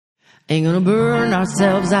Ain't gonna burn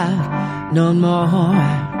ourselves out no more.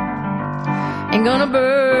 Ain't gonna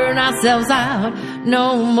burn ourselves out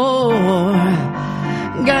no more.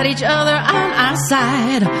 Got each other on our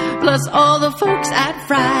side, plus all the folks at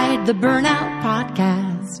Fried, the Burnout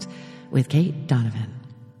Podcast with Kate Donovan.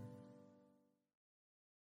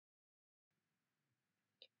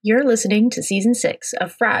 You're listening to Season 6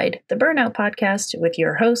 of Fried, the Burnout Podcast with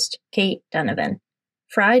your host, Kate Donovan.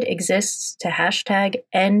 Fried exists to hashtag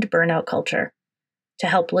end burnout culture, to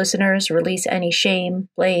help listeners release any shame,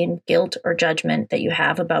 blame, guilt, or judgment that you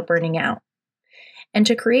have about burning out, and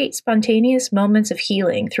to create spontaneous moments of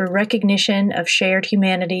healing through recognition of shared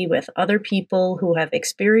humanity with other people who have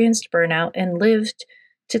experienced burnout and lived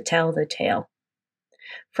to tell the tale.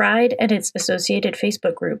 Fried and its associated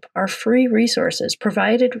Facebook group are free resources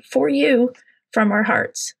provided for you from our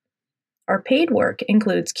hearts. Our paid work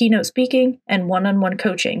includes keynote speaking and one-on-one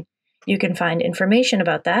coaching. You can find information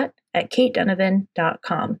about that at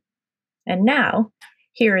katedonovan.com. And now,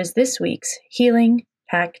 here is this week's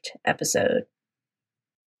healing-packed episode.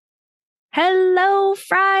 Hello,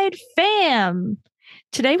 Fried fam!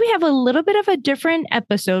 Today we have a little bit of a different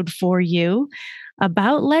episode for you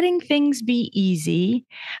about letting things be easy.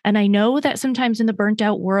 And I know that sometimes in the burnt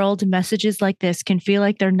out world, messages like this can feel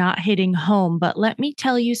like they're not hitting home. But let me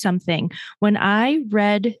tell you something. When I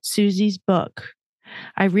read Susie's book,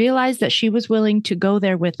 I realized that she was willing to go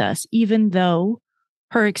there with us, even though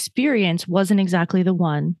her experience wasn't exactly the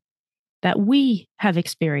one that we have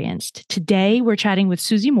experienced. Today, we're chatting with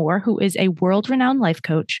Susie Moore, who is a world-renowned life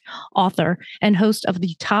coach, author, and host of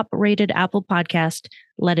the top-rated Apple podcast,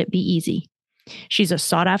 Let It Be Easy. She's a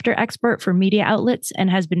sought-after expert for media outlets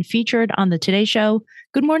and has been featured on The Today Show,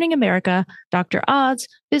 Good Morning America, Dr. Oz,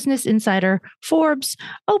 Business Insider, Forbes,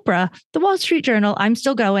 Oprah, The Wall Street Journal, I'm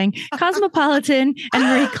Still Going, Cosmopolitan, and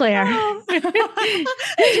Marie Claire.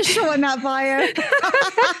 Just showing that bio.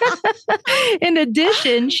 In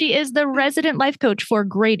addition, she is the resident life coach for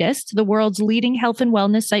Greatest, the world's leading health and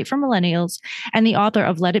wellness site for millennials, and the author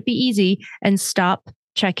of Let It Be Easy and Stop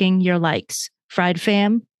Checking Your Likes. Fried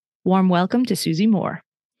fam, warm welcome to Susie Moore.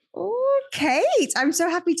 Oh, Kate, I'm so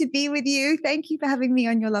happy to be with you. Thank you for having me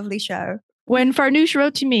on your lovely show. When Farnoosh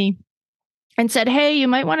wrote to me and said, hey, you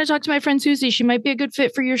might want to talk to my friend Susie. She might be a good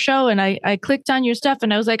fit for your show. And I clicked on your stuff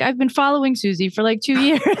and I was like, I've been following Susie for like 2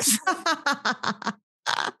 years.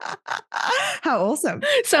 How awesome.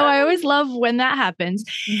 So I always love when that happens.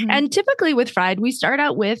 Mm-hmm. And typically with Fried, we start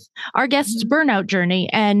out with our guest's burnout journey.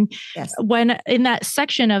 And when in that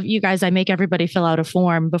section of you guys, I make everybody fill out a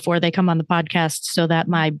form before they come on the podcast so that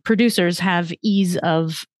my producers have ease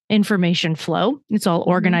of information flow. It's all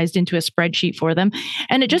organized into a spreadsheet for them.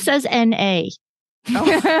 And it just says NA.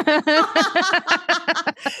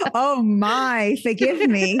 Oh my, forgive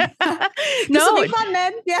me. No, will be fun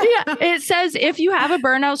then. Yeah. It says if you have a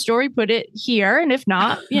burnout story, put it here. And if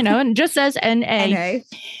not, and it just says NA.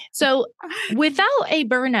 So without a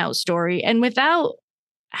burnout story and without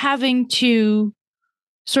having to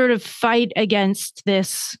sort of fight against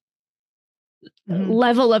this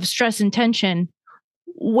level of stress and tension,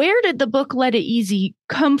 where did the book Let It Easy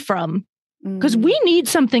come from? Because we need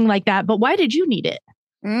something like that, but why did you need it?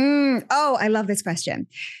 Oh, I love this question.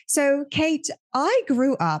 So, Kate, I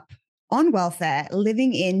grew up on welfare,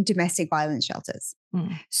 living in domestic violence shelters.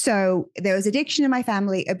 So there was addiction in my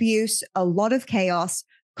family, abuse, a lot of chaos,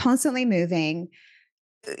 constantly moving.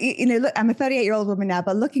 Look, I'm a 38-year-old woman now,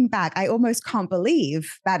 but looking back, I almost can't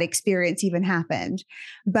believe that experience even happened.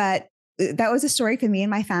 But that was a story for me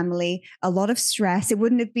and my family. A lot of stress. It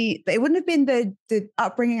wouldn't have been the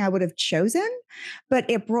upbringing I would have chosen, but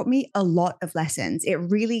it brought me a lot of lessons. It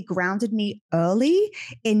really grounded me early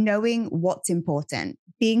in knowing what's important,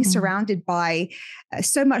 being surrounded by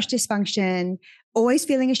so much dysfunction, always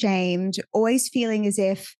feeling ashamed, always feeling as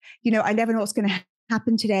if, I never know what's going to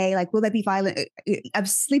happen today. Like, will there be violence? I'm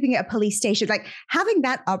sleeping at a police station. Like, having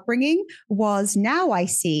that upbringing was, now I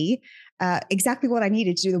see exactly what I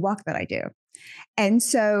needed to do the work that I do. And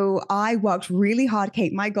so I worked really hard,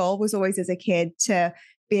 Kate. My goal was always as a kid to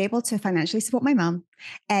be able to financially support my mom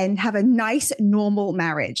and have a nice, normal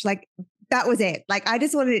marriage. Like, that was it. Like, I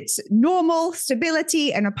just wanted normal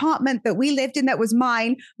stability, an apartment that we lived in that was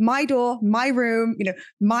mine, my door, my room,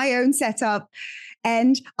 my own setup.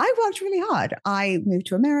 And I worked really hard. I moved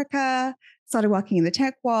to America, started working in the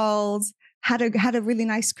tech world, had a really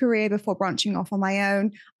nice career before branching off on my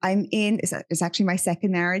own. It's actually my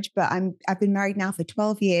second marriage, but I've been married now for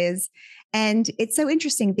 12 years. And it's so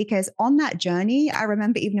interesting because on that journey, I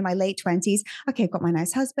remember even in my late 20s, okay, I've got my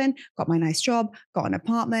nice husband, got my nice job, got an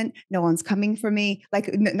apartment, no one's coming for me. Like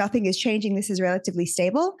nothing is changing. This is relatively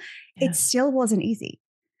stable. Yeah. It still wasn't easy.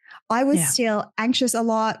 I was still anxious a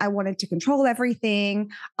lot. I wanted to control everything.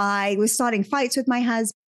 I was starting fights with my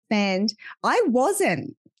husband. I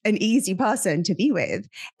wasn't an easy person to be with.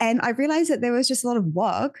 And I realized that there was just a lot of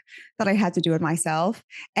work that I had to do with myself.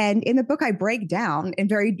 And in the book, I break down in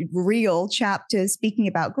very real chapters, speaking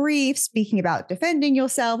about grief, speaking about defending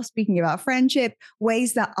yourself, speaking about friendship,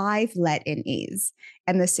 ways that I've let in ease,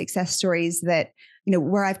 and the success stories that,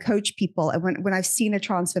 where I've coached people and when I've seen a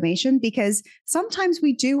transformation, because sometimes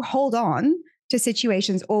we do hold on to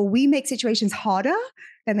situations, or we make situations harder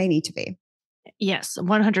than they need to be. Yes,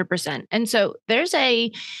 100%. And so there's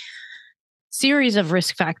a series of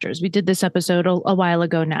risk factors. We did this episode a while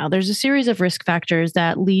ago now. There's a series of risk factors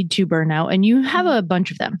that lead to burnout, and you have a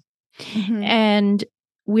bunch of them. Mm-hmm. And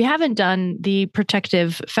we haven't done the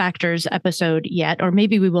protective factors episode yet, or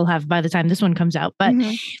maybe we will have by the time this one comes out. But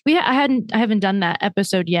I haven't done that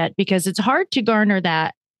episode yet because it's hard to garner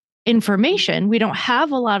that information. We don't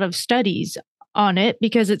have a lot of studies on it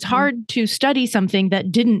because it's hard to study something that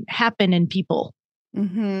didn't happen in people.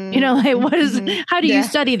 Mm-hmm. How do you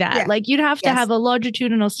study that? Yeah. Like you'd have to have a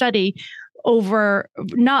longitudinal study over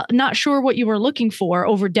not sure what you were looking for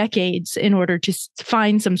over decades in order to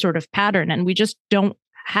find some sort of pattern. And we just don't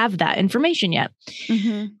have that information yet.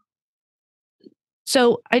 Mm-hmm.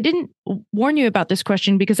 So I didn't warn you about this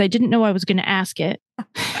question because I didn't know I was going to ask it.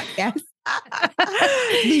 Yes.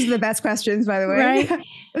 These are the best questions, by the way. Right?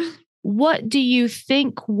 What do you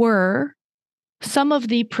think were some of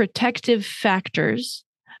the protective factors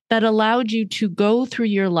that allowed you to go through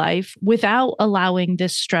your life without allowing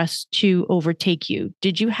this stress to overtake you?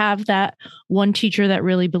 Did you have that one teacher that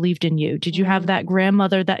really believed in you? Did you have that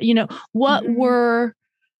grandmother that, what were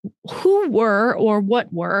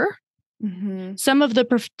some of the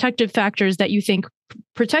protective factors that you think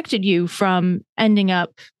protected you from ending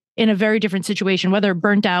up in a very different situation, whether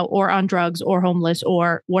burnt out or on drugs or homeless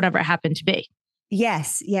or whatever it happened to be?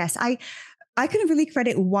 Yes. I couldn't really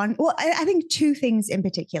credit one. Well, I think two things in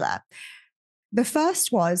particular. The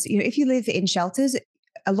first was, if you live in shelters,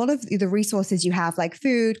 a lot of the resources you have, like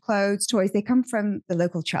food, clothes, toys, they come from the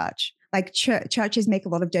local church. Like churches make a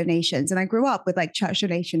lot of donations. And I grew up with like church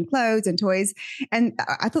donation clothes and toys. And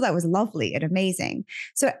I thought that was lovely and amazing.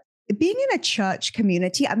 So being in a church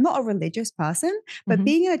community, I'm not a religious person, but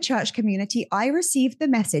being in a church community, I received the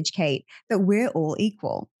message, Kate, that we're all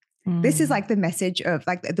equal. This is like the message of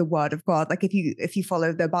like the word of God. Like if you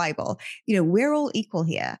follow the Bible, we're all equal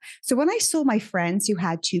here. So when I saw my friends who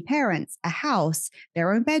had two parents, a house,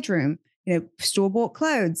 their own bedroom, store-bought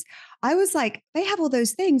clothes, I was like, they have all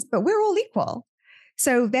those things, but we're all equal.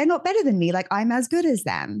 So they're not better than me. Like I'm as good as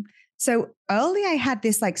them. So early I had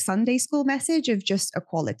this like Sunday school message of just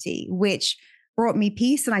equality, which brought me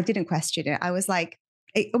peace, and I didn't question it. I was like,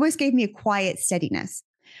 it almost gave me a quiet steadiness.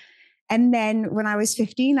 And then when I was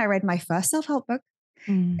 15, I read my first self-help book.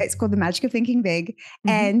 It's called The Magic of Thinking Big.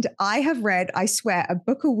 And I have read, I swear, a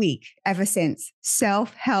book a week ever since.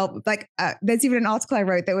 Self-help. Like there's even an article I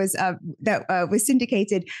wrote that was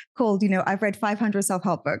syndicated called, I've read 500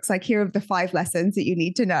 self-help books. Like here are the 5 lessons that you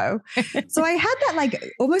need to know. So I had that like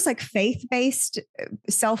almost like faith-based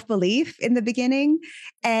self-belief in the beginning.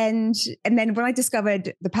 And then when I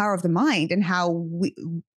discovered the power of the mind and how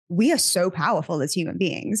we are so powerful as human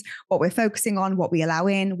beings, what we're focusing on, what we allow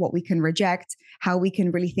in, what we can reject, how we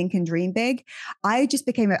can really think and dream big. I just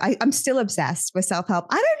became, I'm still obsessed with self-help.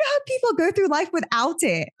 I don't know how people go through life without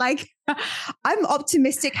it. Like I'm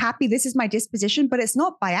optimistic, happy. This is my disposition, but it's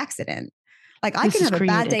not by accident. Like I can have a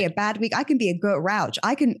bad day, a bad week. I can be a grouch.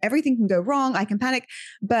 Everything can go wrong. I can panic,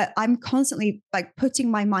 but I'm constantly like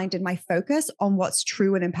putting my mind and my focus on what's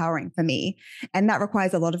true and empowering for me. And that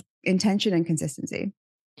requires a lot of intention and consistency.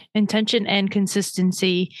 Intention and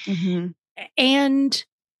consistency, and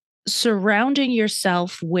surrounding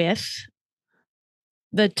yourself with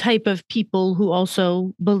the type of people who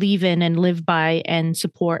also believe in and live by and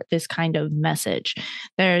support this kind of message.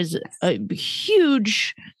 There's a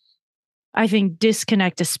huge, I think,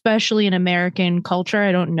 disconnect, especially in American culture.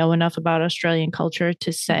 I don't know enough about Australian culture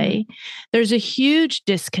to say. There's a huge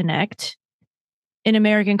disconnect in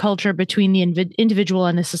American culture between the individual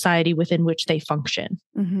and the society within which they function.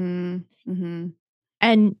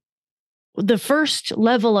 And the first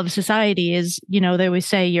level of society is, they always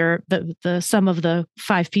say you're the sum of the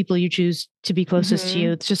 5 people you choose to be closest to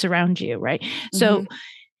you, to surround you, right? So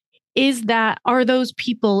are those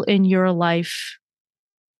people in your life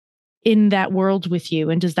in that world with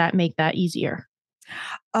you? And does that make that easier?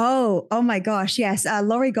 Oh my gosh. Yes.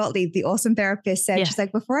 Lori Gottlieb, the awesome therapist, said, Yeah. she's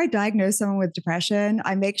like, before I diagnose someone with depression,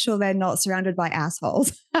 I make sure they're not surrounded by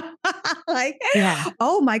assholes. Like, Yeah.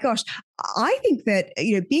 oh my gosh. I think that,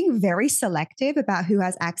 being very selective about who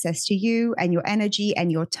has access to you and your energy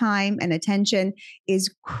and your time and attention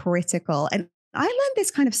is critical. And I learned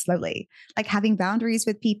this kind of slowly, like having boundaries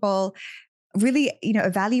with people, really,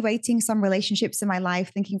 evaluating some relationships in my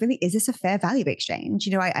life, thinking, really, is this a fair value exchange?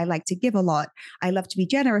 I like to give a lot. I love to be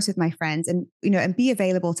generous with my friends and, and be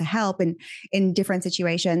available to help in different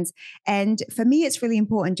situations. And for me, it's really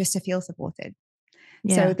important just to feel supported.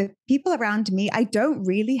 Yeah. So the people around me, I don't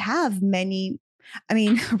really have many,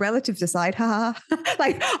 relatives aside,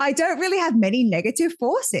 like I don't really have many negative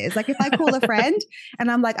forces. Like if I call a friend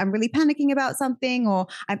and I'm like, I'm really panicking about something, or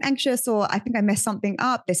I'm anxious, or I think I messed something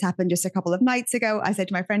up. This happened just a couple of nights ago. I said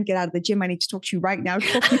to my friend, get out of the gym. I need to talk to you right now.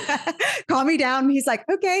 Calm me down. He's like,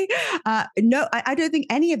 okay. No, I don't think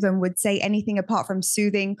any of them would say anything apart from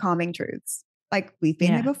soothing, calming truths. Like we've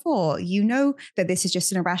been there before, that this is just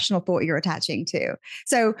an irrational thought you're attaching to.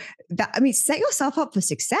 So set yourself up for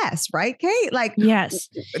success, right, Kate? Like, yes,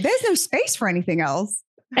 there's no space for anything else.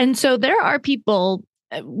 And so there are people,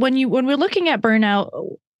 when we're looking at burnout,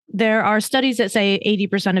 there are studies that say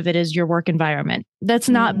 80% of it is your work environment. That's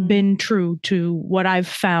not been true to what I've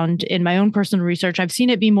found in my own personal research. I've seen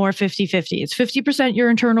it be more 50-50. It's 50% your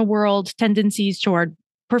internal world, tendencies toward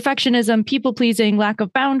perfectionism, people pleasing, lack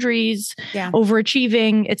of boundaries,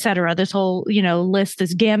 overachieving, etc. This whole, list,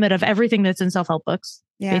 this gamut of everything that's in self-help books,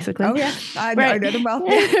 basically. Oh yeah, I know them well.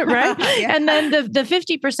 Right. Yeah. And then the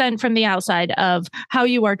 50% from the outside of how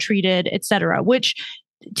you are treated, etc. Which,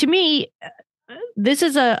 to me, this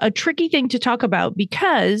is a tricky thing to talk about,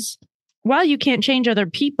 because while you can't change other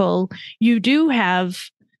people, you do have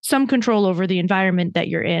some control over the environment that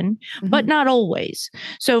you're in, but not always.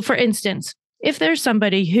 So, for instance, if there's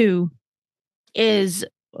somebody who is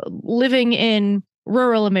living in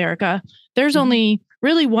rural America, there's only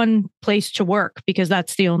really one place to work because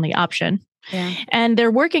that's the only option. Yeah. And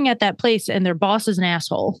they're working at that place and their boss is an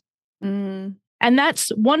asshole. And that's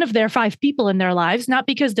one of their 5 people in their lives, not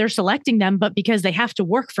because they're selecting them, but because they have to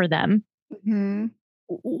work for them.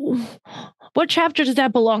 What chapter does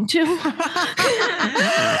that belong to? Look,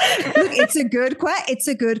 it's a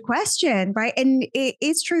good question, right? And it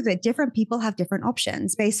is true that different people have different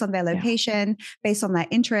options based on their location, based on their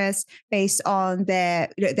interests, based on their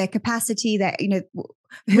capacity, their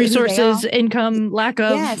resources, income, lack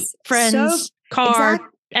of friends, car,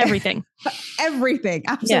 everything. Everything,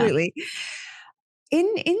 absolutely.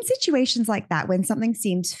 In situations like that, when something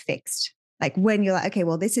seems fixed, like when you're like, okay,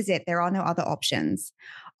 well, this is it, there are no other options,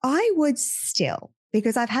 I would still,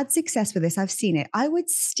 because I've had success with this, I've seen it, I would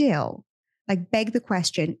still like beg the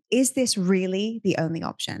question, is this really the only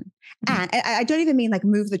option? And I don't even mean like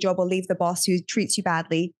move the job or leave the boss who treats you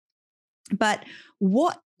badly, but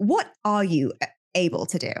what are you able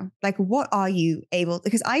to do? Like, what are you able?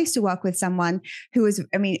 Because I used to work with someone who was,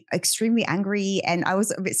 extremely angry, and I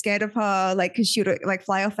was a bit scared of her, like, because she would like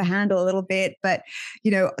fly off the handle a little bit. But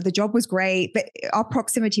the job was great, but our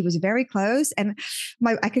proximity was very close, and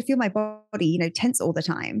I could feel my body, tense all the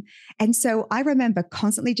time. And so I remember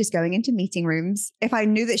constantly just going into meeting rooms if I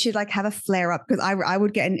knew that she'd like have a flare up, because I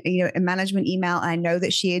would get a management email, and I know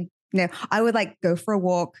that she had, I would like go for a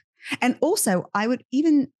walk, and also I would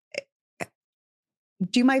even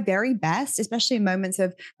do my very best, especially in moments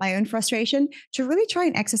of my own frustration, to really try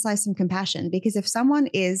and exercise some compassion. Because if someone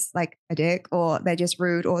is like a dick, or they're just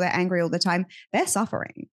rude, or they're angry all the time, they're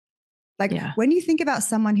suffering. Like when you think about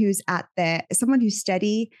someone who's someone who's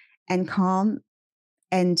steady and calm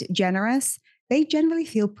and generous, they generally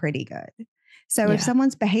feel pretty good. So if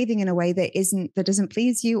someone's behaving in a way that doesn't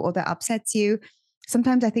please you, or that upsets you,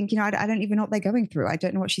 sometimes I think, I don't even know what they're going through. I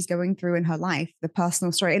don't know what she's going through in her life, the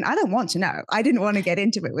personal story. And I don't want to know. I didn't want to get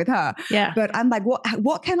into it with her. Yeah. But I'm like,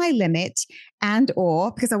 what can I limit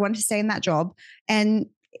or because I wanted to stay in that job. And,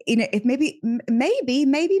 if maybe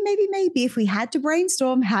if we had to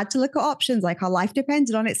brainstorm, had to look at options, like our life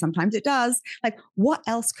depended on it. Sometimes it does. Like, what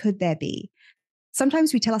else could there be?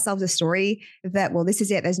 Sometimes we tell ourselves a story that, well, this is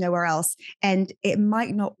it, there's nowhere else. And it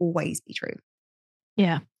might not always be true.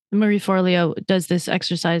 Yeah. Marie Forleo does this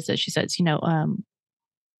exercise that she says,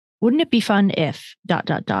 wouldn't it be fun if ...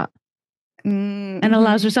 and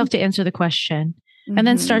allows herself to answer the question, and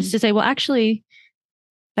then starts to say, well, actually,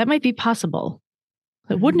 that might be possible.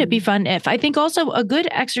 But wouldn't it be fun if? I think also a good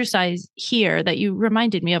exercise here that you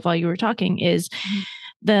reminded me of while you were talking is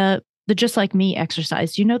the the Just Like Me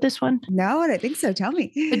exercise. Do you know this one? No, I don't think so. Tell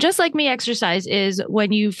me. The Just Like Me exercise is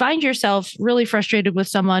when you find yourself really frustrated with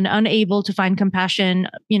someone, unable to find compassion,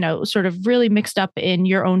 sort of really mixed up in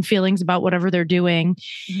your own feelings about whatever they're doing,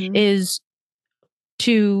 is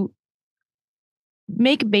to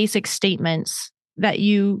make basic statements that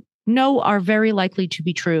you know are very likely to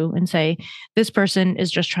be true and say, this person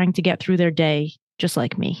is just trying to get through their day just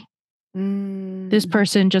like me. This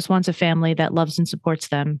person just wants a family that loves and supports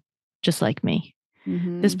them just like me.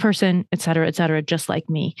 This person, et cetera, just like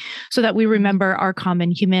me, so that we remember our common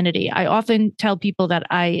humanity. I often tell people that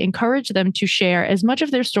I encourage them to share as much of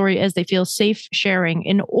their story as they feel safe sharing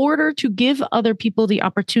in order to give other people the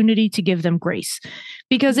opportunity to give them grace,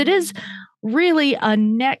 because it is really a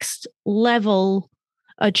next level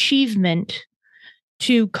achievement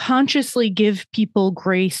to consciously give people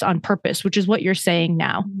grace on purpose, which is what you're saying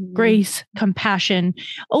now. Grace, compassion,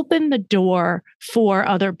 open the door for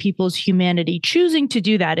other people's humanity. Choosing to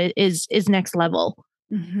do that is next level,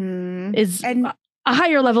 is a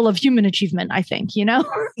higher level of human achievement, I think,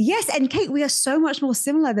 Yes. And Kate, we are so much more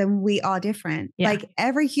similar than we are different. Yeah. Like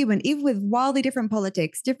every human, even with wildly different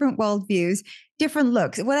politics, different worldviews, different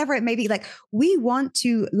looks, whatever it may be, like we want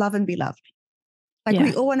to love and be loved. Like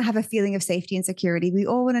we all want to have a feeling of safety and security. We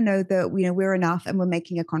all want to know that we're enough and we're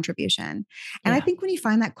making a contribution. And I think when you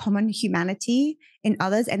find that common humanity in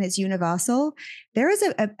others and it's universal, there is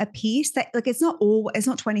a piece that like it's not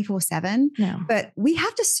 24/7, but we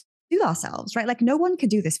have to soothe ourselves, right? Like no one can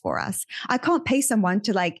do this for us. I can't pay someone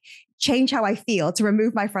to like change how I feel, to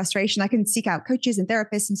remove my frustration. I can seek out coaches and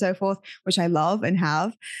therapists and so forth, which I love and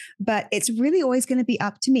have, but it's really always going to be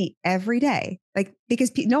up to me every day. Like,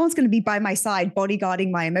 because no one's going to be by my side bodyguarding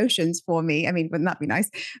my emotions for me. I mean, wouldn't that be nice?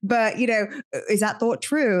 But, is that thought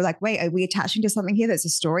true? Like, wait, are we attaching to something here that's a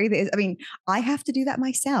story? I have to do that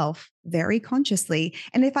myself very consciously.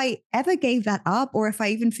 And if I ever gave that up, or if I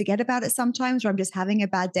even forget about it sometimes, or I'm just having a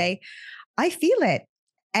bad day, I feel it.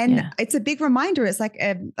 And it's a big reminder. It's like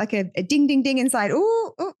a ding, ding, ding inside.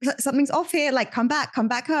 Oh, something's off here. Like, come back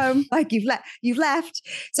home. Like you've left.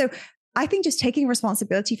 So I think just taking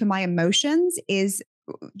responsibility for my emotions is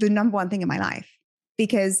the number one thing in my life,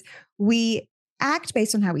 because we act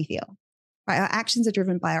based on how we feel, right? Our actions are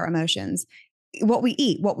driven by our emotions. What we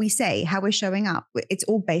eat, what we say, how we're showing up, it's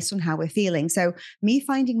all based on how we're feeling. So me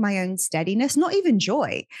finding my own steadiness, not even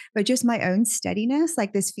joy, but just my own steadiness,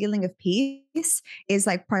 like this feeling of peace, is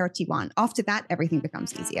like priority one. After that, everything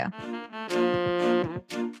becomes easier.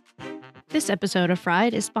 This episode of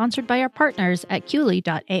Fried is sponsored by our partners at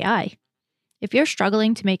Quli.ai. If you're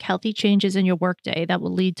struggling to make healthy changes in your workday that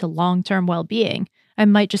will lead to long-term well-being, I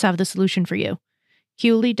might just have the solution for you.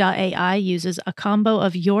 Quli.ai uses a combo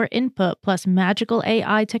of your input plus magical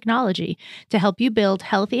AI technology to help you build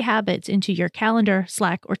healthy habits into your calendar,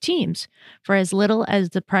 Slack, or Teams for as little as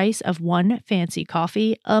the price of one fancy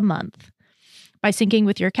coffee a month. By syncing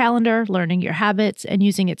with your calendar, learning your habits, and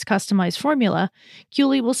using its customized formula,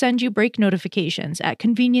 Quli will send you break notifications at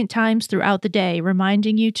convenient times throughout the day,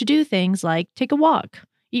 reminding you to do things like take a walk,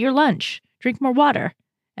 eat your lunch, drink more water,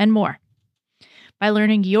 and more. By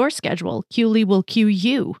learning your schedule, Quli will cue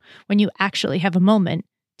you when you actually have a moment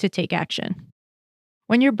to take action.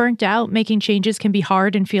 When you're burnt out, making changes can be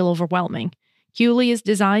hard and feel overwhelming. Quli is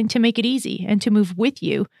designed to make it easy and to move with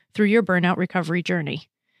you through your burnout recovery journey.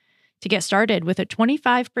 To get started with a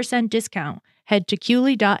 25% discount, head to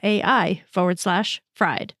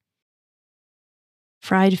Quli.ai/fried.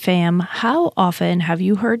 Fried fam, how often have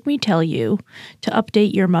you heard me tell you to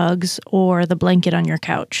update your mugs or the blanket on your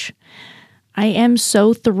couch? I am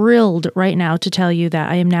so thrilled right now to tell you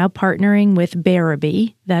that I am now partnering with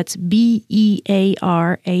Bearaby, that's Bearaby,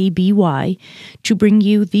 to bring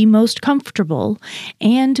you the most comfortable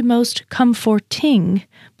and most comforting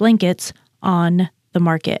blankets on the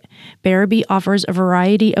market. Bearaby offers a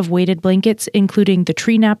variety of weighted blankets, including the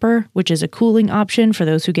tree napper, which is a cooling option for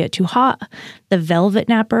those who get too hot, the velvet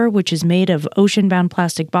napper, which is made of ocean-bound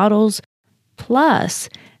plastic bottles, plus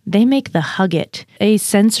they make the Hug It, a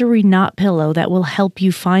sensory knot pillow that will help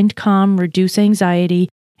you find calm, reduce anxiety,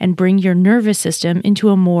 and bring your nervous system into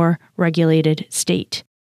a more regulated state.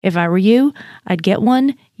 If I were you, I'd get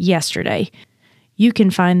one yesterday. You can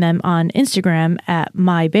find them on Instagram at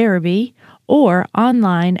mybearaby or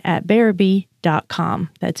online at bearaby.com.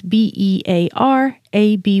 That's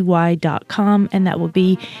BEARABY.com, and that will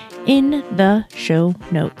be in the show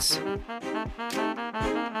notes.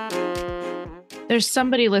 There's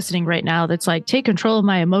somebody listening right now that's like, take control of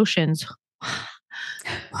my emotions.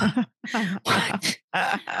 What?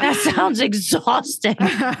 That sounds exhausting.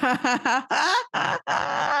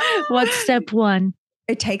 What's step one?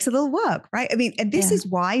 It takes a little work, right? I mean, and this is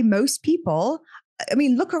why most people, I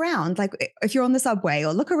mean, look around, like if you're on the subway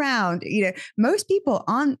or look around, most people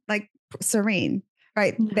aren't like serene,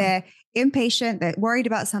 right? Yeah. They're impatient. They're worried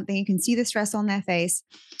about something. You can see the stress on their face.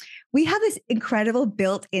 We have this incredible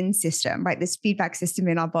built-in system, right? This feedback system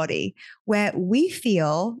in our body where we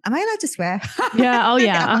feel, am I allowed to swear? Yeah. Oh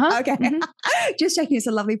yeah. Uh-huh. Okay. Mm-hmm. Just checking. It's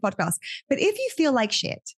a lovely podcast. But if you feel like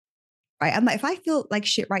shit, right? I'm like, if I feel like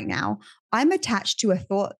shit right now, I'm attached to a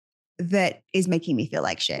thought that is making me feel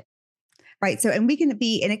like shit. Right. So, and it can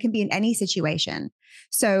be in any situation.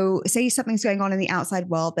 So say something's going on in the outside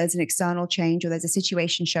world, there's an external change or there's a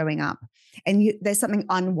situation showing up and there's something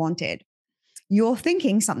unwanted. You're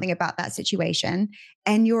thinking something about that situation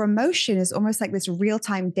and your emotion is almost like this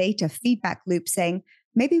real-time data feedback loop saying,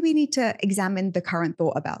 maybe we need to examine the current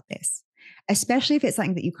thought about this, especially if it's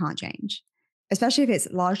something that you can't change, especially if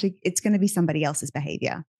it's going to be somebody else's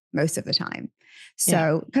behavior most of the time.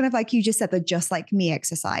 So kind of like you just said, the just like me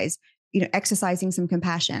exercise, exercising some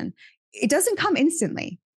compassion. It doesn't come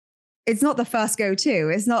instantly. It's not the first go-to.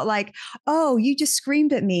 It's not like, oh, you just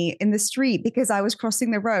screamed at me in the street because I was crossing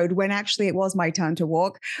the road when actually it was my turn to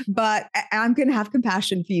walk, but I'm going to have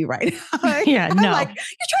compassion for you right now. Yeah, no. I'm like,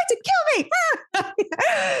 you tried to kill me.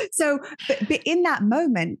 So, but in that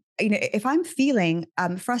moment, if I'm feeling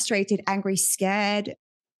frustrated, angry, scared,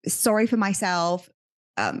 sorry for myself,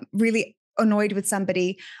 really annoyed with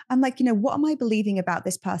somebody, I'm like, what am I believing about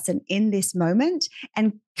this person in this moment?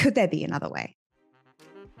 And could there be another way?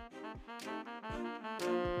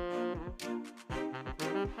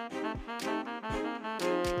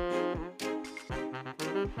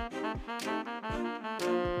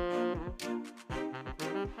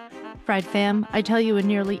 Fried fam, I tell you in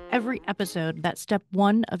nearly every episode that step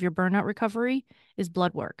 1 of your burnout recovery is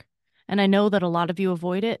blood work. And I know that a lot of you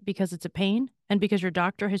avoid it because it's a pain and because your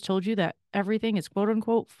doctor has told you that everything is quote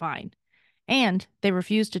unquote fine. And they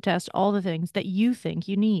refuse to test all the things that you think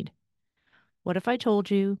you need. What if I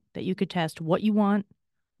told you that you could test what you want,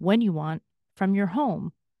 when you want, from your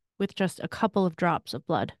home with just a couple of drops of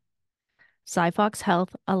blood? Cyfox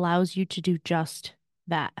Health allows you to do just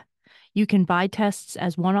that. You can buy tests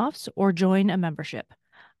as one-offs or join a membership.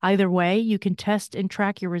 Either way, you can test and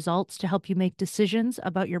track your results to help you make decisions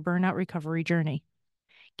about your burnout recovery journey.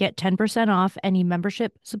 Get 10% off any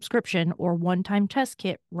membership, subscription, or one-time test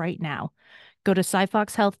kit right now. Go to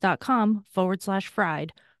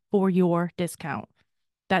cyfoxhealth.com/fried for your discount.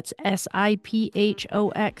 That's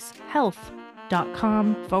SIPHOX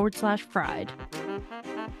health.com/fried.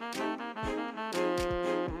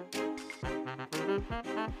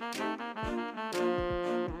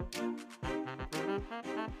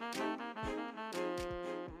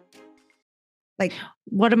 Like,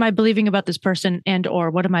 what am I believing about this person or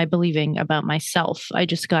what am I believing about myself? I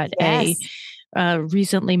just got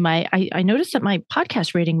recently I noticed that my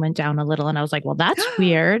podcast rating went down a little and I was like, well, that's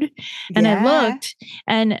weird. And I looked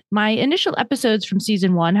and my initial episodes from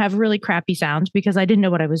season 1 have really crappy sounds because I didn't know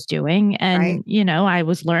what I was doing. And, I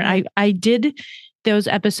was learning, I did those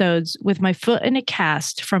episodes with my foot in a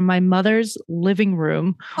cast from my mother's living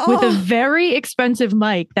room with a very expensive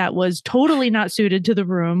mic that was totally not suited to the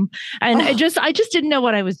room. And I just didn't know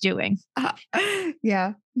what I was doing.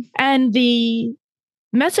 Yeah. And the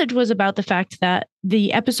message was about the fact that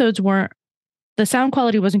the sound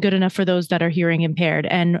quality wasn't good enough for those that are hearing impaired.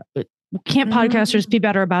 And can't podcasters be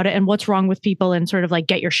better about it? And what's wrong with people and sort of like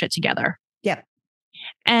get your shit together. Yep.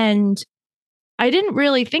 And I didn't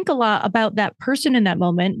really think a lot about that person in that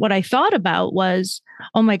moment. What I thought about was,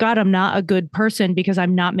 oh my God, I'm not a good person because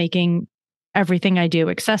I'm not making everything I do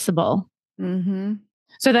accessible. Mm-hmm.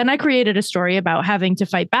 So then I created a story about having to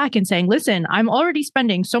fight back and saying, listen, I'm already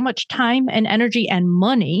spending so much time and energy and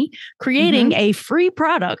money creating a free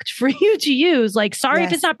product for you to use. Like, sorry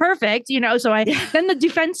if it's not perfect, so then the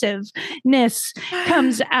defensiveness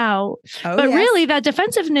comes out. Really that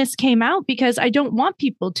defensiveness came out because I don't want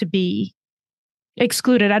people to be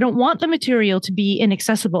excluded. I don't want the material to be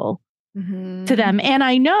inaccessible to them. And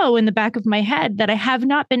I know in the back of my head that I have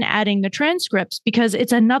not been adding the transcripts because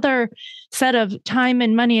it's another set of time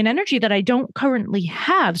and money and energy that I don't currently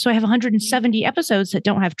have. So I have 170 episodes that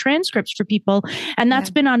don't have transcripts for people. And that's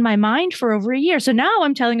been on my mind for over a year. So now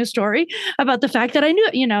I'm telling a story about the fact that I knew,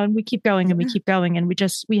 and we keep going and we keep going and we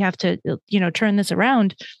have to, turn this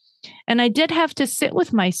around. And I did have to sit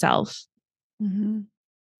with myself and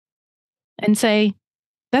say,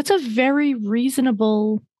 that's a very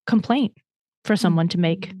reasonable complaint for someone to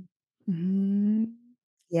make.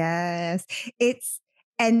 Yes.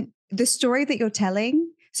 And the story that you're telling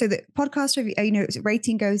So the podcast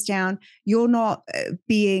rating goes down. You're not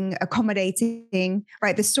being accommodating,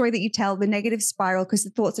 right? The story that you tell, the negative spiral, because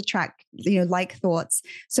the thoughts attract, like thoughts.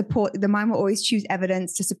 Support, the mind will always choose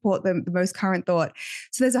evidence to support the most current thought.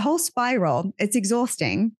 So there's a whole spiral. It's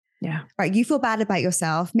exhausting. Yeah. Right. You feel bad about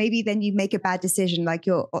yourself. Maybe then you make a bad decision. Like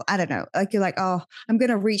I don't know, like you're like, oh, I'm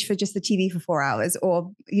going to reach for just the TV for 4 hours,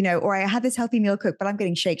 or I had this healthy meal cooked, but I'm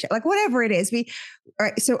getting shake, like whatever it is.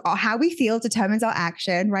 Right. So how we feel determines our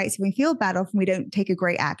action, right? So we feel bad often we don't take a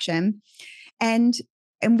great action. And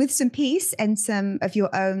with some peace and some of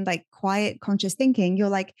your own like quiet, conscious thinking, you're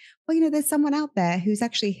like, well, there's someone out there who's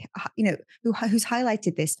actually, who's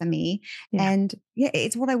highlighted this for me. Yeah. And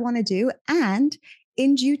it's what I want to do. And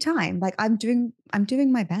in due time, like I'm doing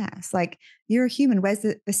my best. Like you're a human. Where's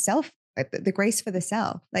the self, the grace for the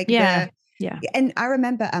self? Like, yeah. And I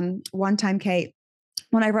remember one time, Kate,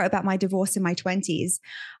 when I wrote about my divorce in my 20s,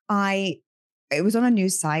 it was on a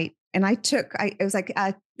news site, and it was like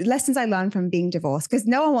lessons I learned from being divorced, because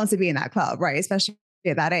no one wants to be in that club, right? Especially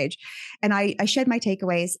at that age. And I shared my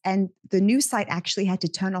takeaways, and the news site actually had to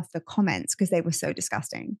turn off the comments because they were so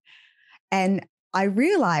disgusting. And I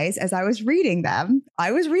realized as I was reading them, I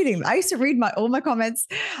used to read all my comments.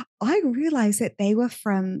 I realized that they were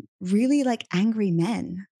from really like angry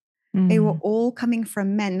men. They were all coming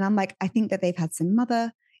from men. And I'm like, I think that they've had some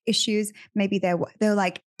mother issues. Maybe they're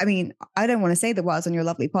like, I mean, I don't want to say the words on your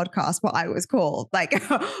lovely podcast, what I was called, like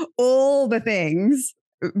all the things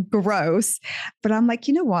gross. But I'm like,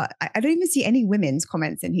 you know what? I don't even see any women's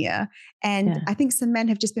comments in here. And I think some men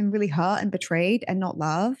have just been really hurt and betrayed and not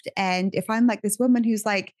loved. And if I'm like this woman who's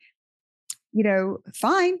like,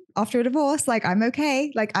 fine after a divorce, like I'm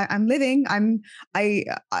okay, like I'm living, I'm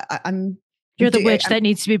you're the witch that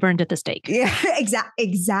needs to be burned at the stake. Yeah,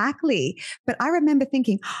 exactly. But I remember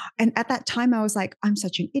thinking, and at that time I was like, I'm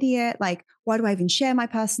such an idiot. Like, why do I even share my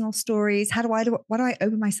personal stories? Why do I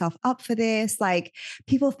open myself up for this? Like,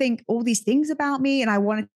 people think all these things about me, and I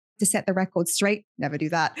wanted to set the record straight. Never do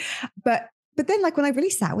that. But then like when I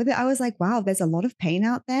really sat with it, I was like, wow, there's a lot of pain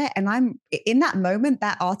out there. And I'm in that moment,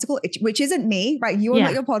 that article, which isn't me, right? You are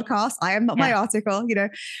not your podcast. I am not my article,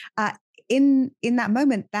 in that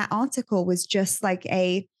moment, that article was just like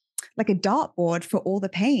a dartboard for all the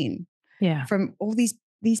pain from all these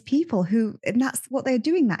people who, and that's what they're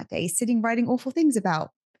doing that day, sitting writing awful things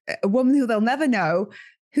about a woman who they'll never know,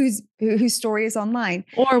 whose story is online,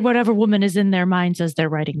 or whatever woman is in their minds as they're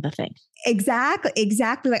writing the thing.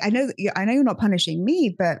 Exactly. Like I know you're not punishing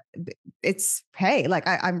me, but it's, hey, like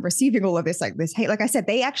I'm receiving all of this, like this hate. Like I said,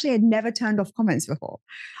 they actually had never turned off comments before.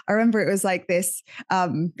 I remember it was like this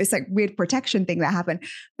like weird protection thing that happened.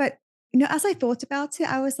 But as I thought about it,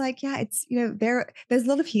 I was like, yeah, it's there's a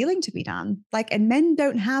lot of healing to be done. Like, and men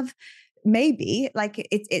don't have. Maybe like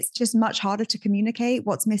it's just much harder to communicate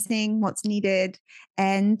what's missing, what's needed,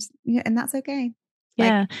 and and that's okay.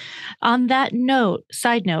 Yeah. On that note,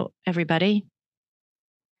 side note, everybody,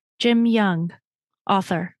 Jim Young,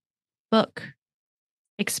 author, book,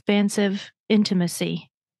 Expansive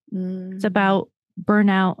Intimacy. It's about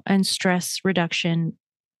burnout and stress reduction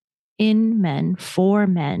in men, for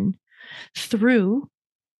men, through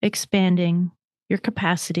expanding your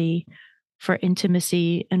capacity for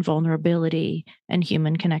intimacy and vulnerability and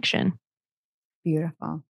human connection.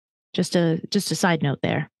 Beautiful. Just a side note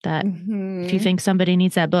there that if you think somebody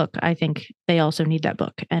needs that book, I think they also need that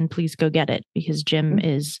book, and please go get it because Jim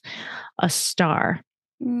is a star.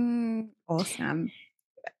 Awesome.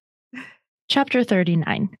 Chapter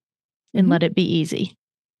 39 in Let It Be Easy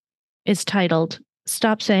is titled,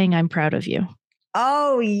 Stop Saying I'm Proud of You.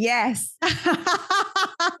 Oh, yes.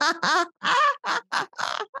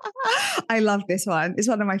 I love this one. It's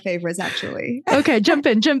one of my favorites, actually. Okay, jump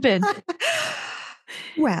in.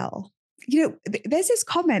 Well, there's this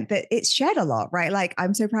comment that it's shared a lot, right? Like,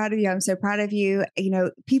 I'm so proud of you. I'm so proud of you.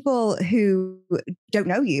 People who don't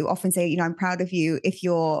know you often say, I'm proud of you if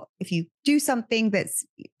you do something that's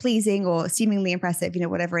pleasing or seemingly impressive,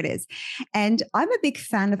 whatever it is. And I'm a big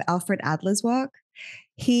fan of Alfred Adler's work.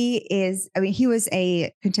 He was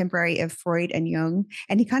a contemporary of Freud and Jung,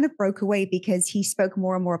 and he kind of broke away because he spoke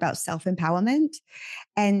more and more about self-empowerment.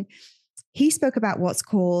 And he spoke about what's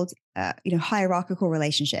called, hierarchical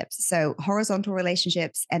relationships. So horizontal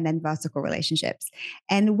relationships and then vertical relationships.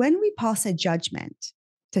 And when we pass a judgment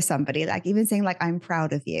to somebody, like even saying like, I'm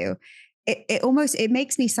proud of you, it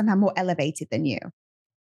makes me somehow more elevated than you.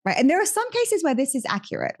 Right. And there are some cases where this is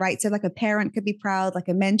accurate, right? So like a parent could be proud, like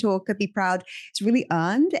a mentor could be proud. It's really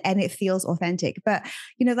earned and it feels authentic. But,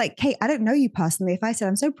 like, Kate, I don't know you personally. If I said,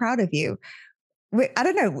 I'm so proud of you, I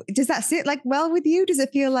don't know. Does that sit like well with you? Does it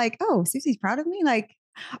feel like, oh, Susie's proud of me? Like,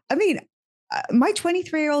 I mean, my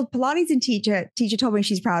 23-year-old Pilates teacher told me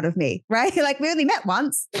she's proud of me, right? Like we only met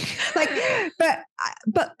once, but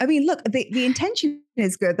I mean, look, the intention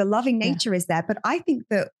is good. The loving nature is there, but I think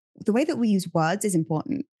that the way that we use words is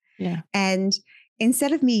important. Yeah. And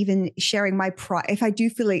instead of me even sharing my pride, if I do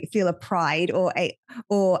feel a pride or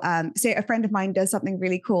say a friend of mine does something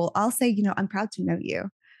really cool, I'll say, I'm proud to know you.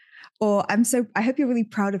 Or I hope you're really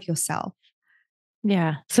proud of yourself.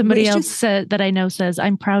 Yeah. Somebody else said that I know says,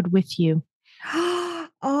 I'm proud with you.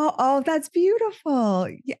 Oh, that's beautiful.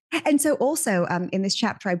 Yeah. And so also in this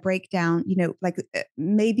chapter, I break down,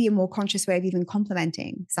 maybe a more conscious way of even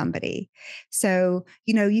complimenting somebody. So,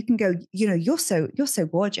 you can go, you're so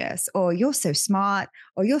gorgeous, or you're so smart,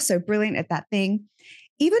 or you're so brilliant at that thing.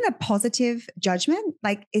 Even a positive judgment,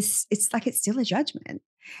 it's still a judgment.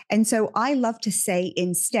 And so I love to say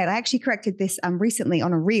instead, I actually corrected this recently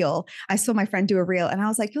on a reel. I saw my friend do a reel and I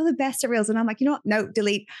was like, you're the best at reels. And I'm like, no,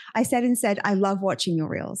 delete. I said instead, I love watching your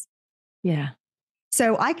reels. Yeah.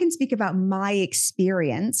 So I can speak about my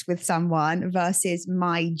experience with someone versus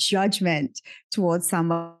my judgment towards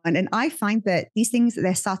someone. And I find that these things,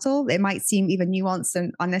 they're subtle. They might seem even nuanced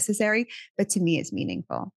and unnecessary, but to me, it's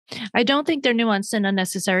meaningful. I don't think they're nuanced and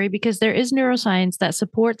unnecessary because there is neuroscience that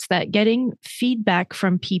supports that getting feedback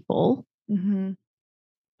from people,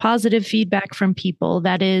 positive feedback from people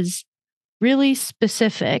that is really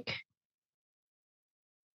specific,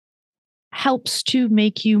 helps to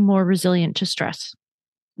make you more resilient to stress.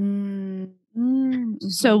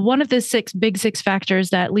 So one of the big six factors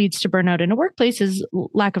that leads to burnout in a workplace is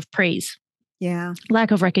lack of praise. Yeah. Lack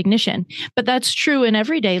of recognition. But that's true in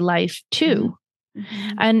everyday life too.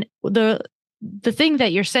 And the thing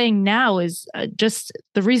that you're saying now is just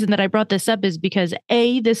the reason that I brought this up is because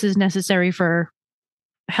this is necessary for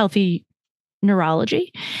healthy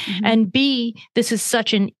neurology. And B, this is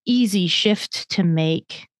such an easy shift to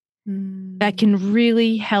make that can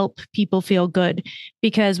really help people feel good.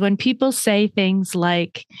 Because when people say things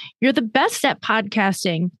like, you're the best at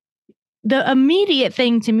podcasting, the immediate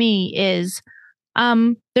thing to me is,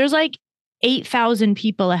 there's like 8,000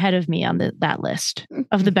 people ahead of me on that list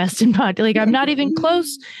of the best in podcasting. Like I'm not even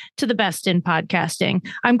close to the best in podcasting.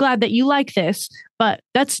 I'm glad that you like this, but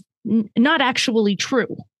that's not actually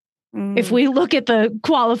true. If we look at the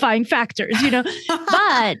qualifying factors,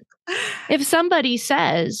 but if somebody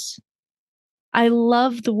says, I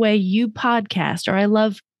love the way you podcast, or I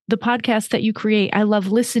love the podcast that you create, I love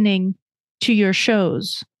listening to your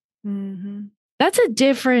shows. That's a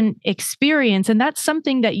different experience. And that's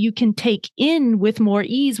something that you can take in with more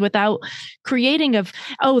ease without creating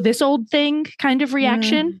this old thing kind of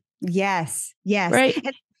reaction. Yes. Right.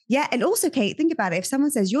 Yeah. And also, Kate, think about it. If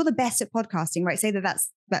someone says you're the best at podcasting, right? Say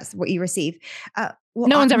that's what you receive.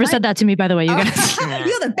 No one's ever said that to me, by the way, you guys.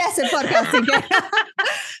 You're the best at podcasting.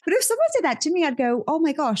 But if someone said that to me, I'd go, oh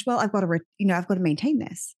my gosh, well, I've got to maintain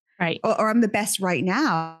this. Right. Or I'm the best right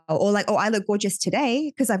now. Or like, I look gorgeous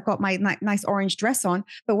today because I've got my nice orange dress on.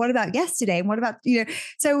 But what about yesterday? And what about,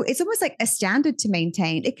 so it's almost like a standard to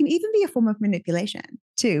maintain. It can even be a form of manipulation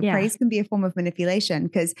too. Yeah. Praise can be a form of manipulation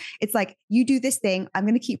because it's like, you do this thing, I'm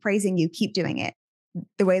going to keep praising you, keep doing it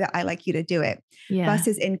the way that I like you to do it,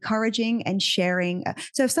 versus encouraging and sharing.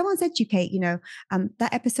 So if someone said to you, Kate,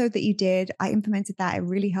 that episode that you did, I implemented that. It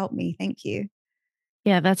really helped me. Thank you.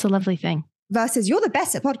 Yeah, that's a lovely thing. Versus you're the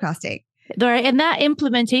best at podcasting. Right. And that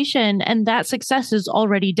implementation and that success is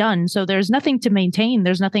already done. So there's nothing to maintain.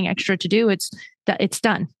 There's nothing extra to do. It's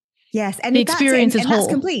done. Yes. And the experience is whole.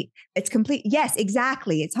 That's complete. It's complete. Yes,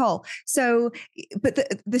 exactly. It's whole. So, but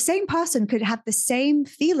the same person could have the same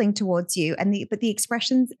feeling towards you but the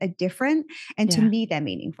expressions are different. And to me, they're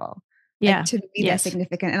meaningful. Yeah. And to me, they're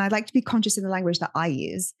significant. And I'd like to be conscious in the language that I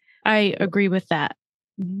use. I agree with that.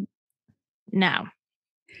 Now.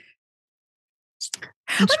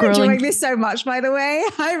 I'm enjoying this so much, by the way.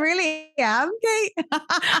 I really am, Kate.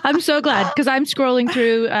 I'm so glad because I'm scrolling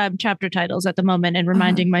through chapter titles at the moment and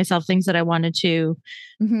reminding myself things that I wanted to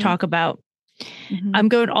talk about. I'm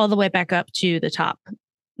going all the way back up to the top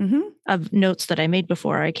of notes that I made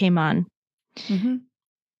before I came on.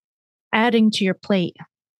 Adding to your plate.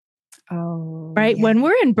 Oh, right. Yeah. When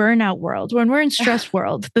we're in burnout world, when we're in stress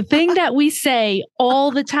world, the thing that we say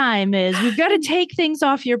all the time is we've got to take things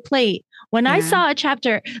off your plate. When I saw a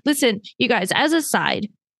chapter, listen, you guys, as a side,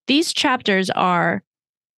 these chapters are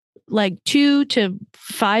like 2 to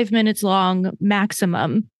 5 minutes long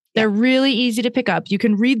maximum. They're really easy to pick up. You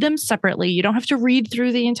can read them separately. You don't have to read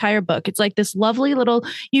through the entire book. It's like this lovely little,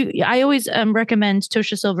 I always recommend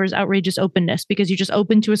Tosha Silver's Outrageous Openness, because you just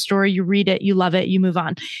open to a story, you read it, you love it, you move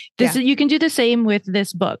on. You can do the same with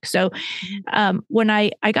this book. So when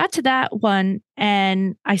I got to that one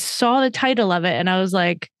and I saw the title of it and I was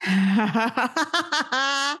like,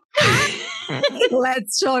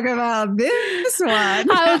 let's talk about this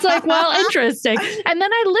one. I was like, well, interesting. And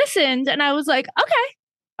then I listened and I was like,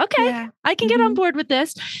 okay, I can get on board with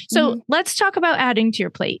this. So let's talk about adding to your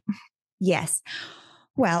plate. Yes.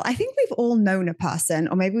 Well, I think we've all known a person,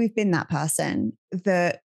 or maybe we've been that person,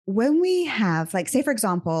 that when we have, like, say, for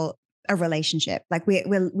example, a relationship, like we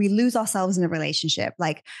lose ourselves in a relationship.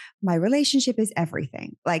 Like, my relationship is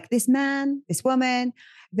everything. Like, this man, this woman,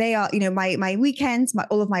 they are, my weekends,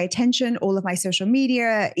 all of my attention, all of my social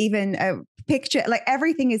media, even a picture, like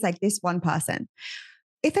everything is like this one person.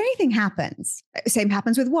 If anything happens, same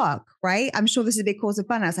happens with work, right? I'm sure this is a big cause of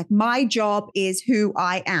burnout. It's like, my job is who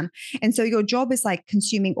I am. And so your job is like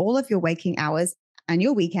consuming all of your waking hours and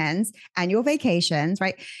your weekends and your vacations,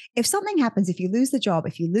 right? If something happens, if you lose the job,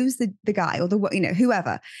 if you lose the guy or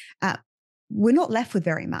whoever, we're not left with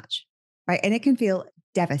very much, right? And it can feel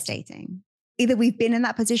devastating. Either we've been in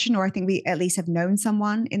that position, or I think we at least have known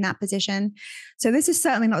someone in that position. So this is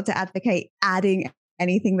certainly not to advocate adding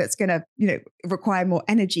anything that's going to, require more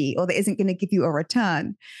energy or that isn't going to give you a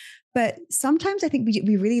return. But sometimes I think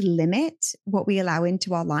we really limit what we allow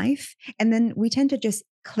into our life. And then we tend to just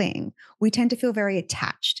cling. We tend to feel very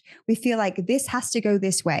attached. We feel like this has to go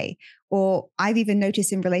this way. Or I've even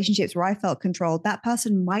noticed in relationships where I felt controlled, that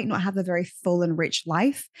person might not have a very full and rich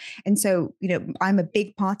life. And so, I'm a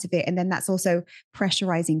big part of it. And then that's also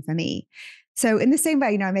pressurizing for me. So in the same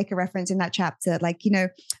way, I make a reference in that chapter, like,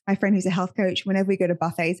 my friend who's a health coach, whenever we go to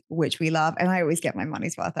buffets, which we love, and I always get my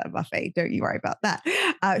money's worth at a buffet, don't you worry about that.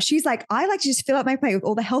 She's like, I like to just fill up my plate with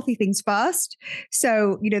all the healthy things first.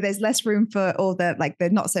 So, there's less room for all the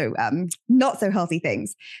not so healthy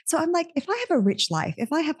things. So I'm like, if I have a rich life,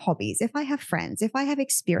 if I have hobbies, if I have friends, if I have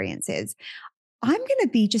experiences, I'm going to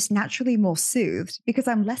be just naturally more soothed because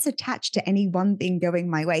I'm less attached to any one thing going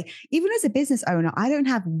my way. Even as a business owner, I don't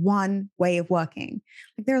have one way of working.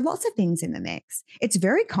 Like, there are lots of things in the mix. It's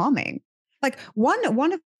very calming. Like, one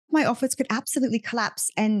of my offers could absolutely collapse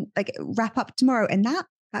and like wrap up tomorrow, and that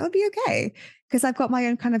would be okay because I've got my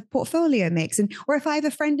own kind of portfolio mix. Or if I have a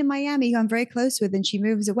friend in Miami who I'm very close with and she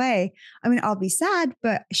moves away, I'll be sad,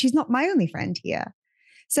 but she's not my only friend here.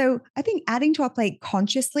 So I think adding to our plate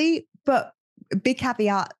consciously, but big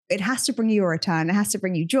caveat, it has to bring you a return. It has to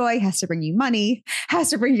bring you joy, has to bring you money, has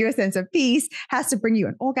to bring you a sense of peace, has to bring you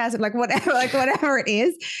an orgasm, whatever it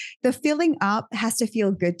is. The filling up has to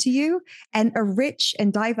feel good to you. And a rich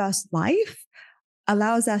and diverse life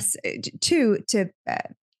allows us to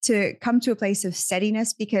come to a place of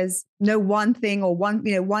steadiness, because no one thing or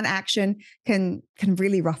one action can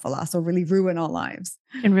really ruffle us or really ruin our lives.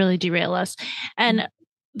 And really derail us. And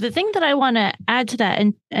the thing that I want to add to that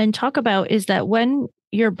and talk about is that when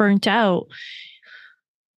you're burnt out,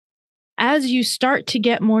 as you start to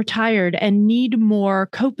get more tired and need more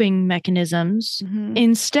coping mechanisms,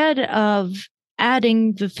 instead of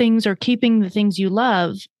adding the things or keeping the things you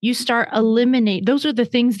love, you start eliminate. Those are the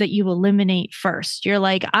things that you eliminate first. You're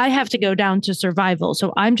like, I have to go down to survival.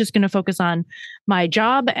 So I'm just going to focus on my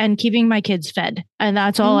job and keeping my kids fed. And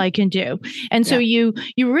that's all I can do. And so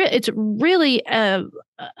it's really a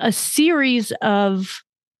series of,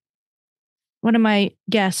 one of my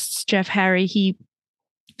guests, Jeff Harry, he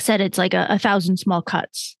said it's like 1,000 small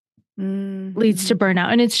cuts leads to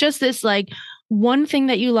burnout. And it's just this like one thing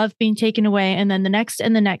that you love being taken away, and then the next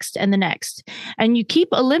and the next and the next. And you keep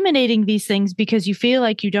eliminating these things because you feel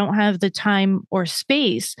like you don't have the time or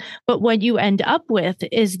space. But what you end up with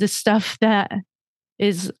is the stuff that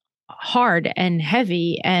is hard and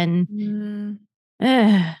heavy and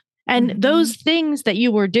those things that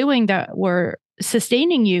you were doing that were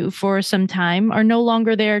sustaining you for some time are no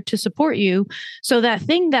longer there to support you. So that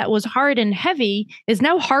thing that was hard and heavy is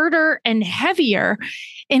now harder and heavier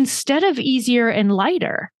instead of easier and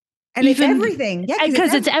lighter. And it's everything. Yeah,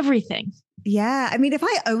 because it's everything. Yeah. If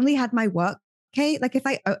I only had my work, okay, like if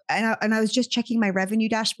I was just checking my revenue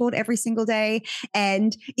dashboard every single day,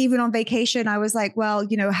 and even on vacation, I was like, well,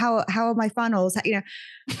 how are my funnels?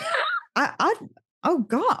 Oh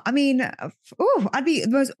God. I'd be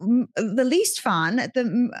the least fun,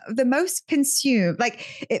 the most consumed,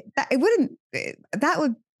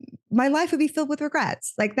 my life would be filled with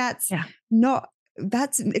regrets. Like it's not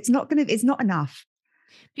enough.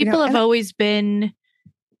 People have always been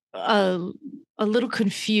a little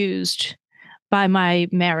confused by my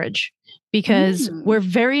marriage because we're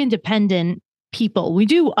very independent people. We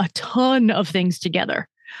do a ton of things together.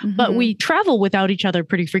 But we travel without each other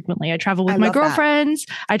pretty frequently. I travel with my girlfriends.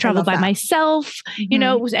 I travel by myself, you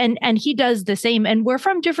know, and he does the same. And we're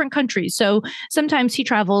from different countries. So sometimes he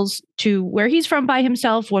travels to where he's from by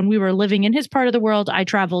himself. When we were living in his part of the world, I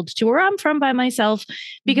traveled to where I'm from by myself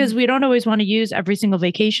because we don't always want to use every single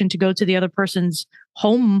vacation to go to the other person's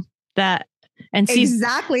home and see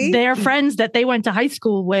their friends that they went to high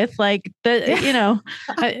school with, like you know,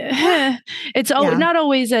 it's not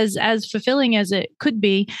always as fulfilling as it could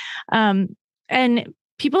be. And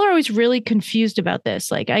people are always really confused about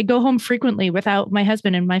this. Like I go home frequently without my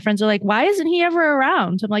husband and my friends are like, why isn't he ever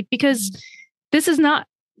around? I'm like, because this is not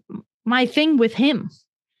my thing with him.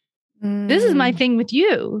 This is my thing with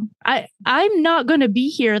you. I'm not going to be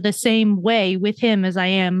here the same way with him as I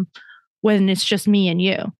am when it's just me and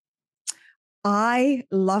you. I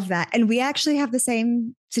love that. And we actually have the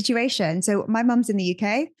same situation. So my mum's in the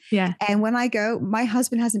UK. Yeah. And when I go, my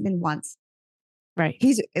husband hasn't been once. Right.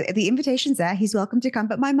 The invitation's there. He's welcome to come.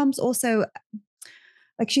 But my mum's also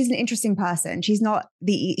like, she's an interesting person. She's not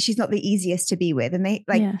the easiest to be with.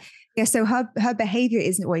 And so her behavior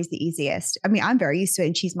isn't always the easiest. I mean, I'm very used to it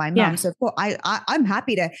and she's my mum. Yeah. So of course, I'm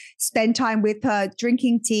happy to spend time with her,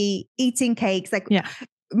 drinking tea, eating cakes. Like,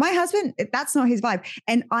 my husband, that's not his vibe.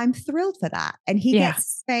 And I'm thrilled for that. And he gets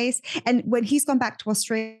space. And when he's gone back to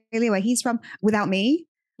Australia, where he's from, without me,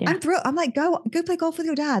 I'm thrilled. I'm like, go play golf with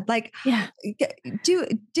your dad. Like, do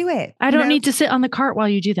it. I don't need to sit on the cart while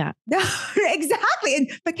you do that. No, exactly.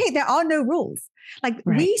 But Kate, there are no rules. Like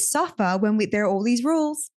we suffer when there are all these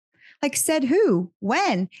rules. Like said who,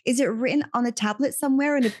 when? Is it written on a tablet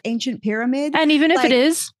somewhere in an ancient pyramid? And even if it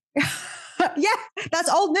is. Yeah, that's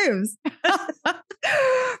old news.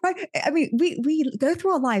 Right. I mean, we go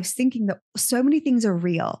through our lives thinking that so many things are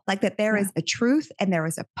real, like that there is a truth and there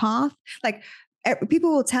is a path. Like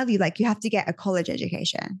people will tell you, like, you have to get a college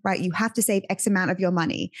education, right? You have to save X amount of your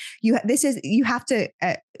money. You have to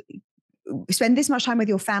spend this much time with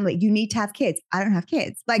your family. You need to have kids. I don't have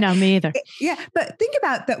kids. Like, no, me either. But think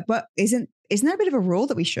about that. But isn't there a bit of a rule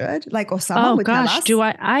that we should, like, or someone would tell us?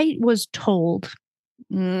 I was told.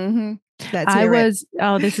 Mm-hmm.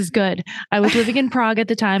 This is good. I was living in Prague at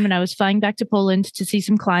the time and I was flying back to Poland to see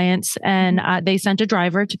some clients and they sent a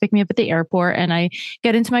driver to pick me up at the airport and I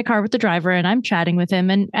get into my car with the driver and I'm chatting with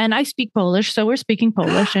him and I speak Polish. So we're speaking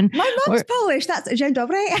Polish and my mom's Polish. That's dzień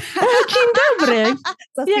dobry. Dzień dobry.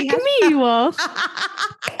 Jak miło. This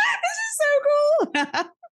is so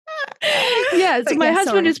cool. Yeah, so my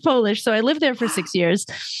husband is Polish, so I lived there for 6 years,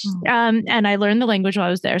 and I learned the language while I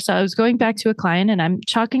was there. So I was going back to a client, and I'm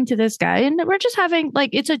talking to this guy, and we're just having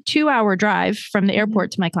it's a 2-hour drive from the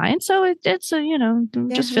airport to my client, so it's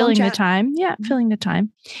just filling the time. Yeah, filling the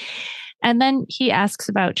time. And then he asks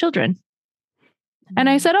about children, and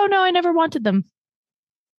I said, "Oh no, I never wanted them."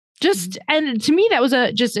 And to me, that was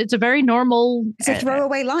it's a very normal. It's a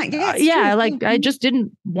throwaway line. Yeah, like I just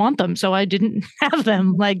didn't want them. So I didn't have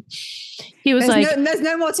them. Like he was there's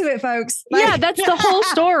no more to it, folks. Yeah, that's the whole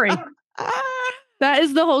story. That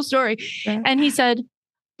is the whole story. Yeah. And he said,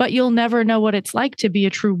 but you'll never know what it's like to be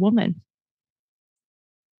a true woman.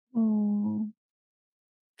 Oh.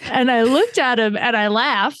 And I looked at him and I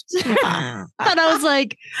laughed. And I was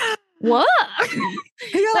like, what?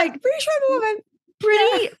 You're like, pretty sure I'm a woman.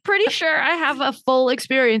 Pretty sure I have a full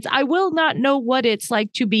experience. I will not know what it's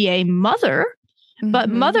like to be a mother, but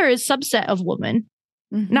mother is subset of woman,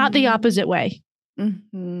 not the opposite way.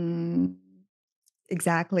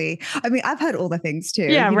 Exactly. I mean, I've heard all the things too.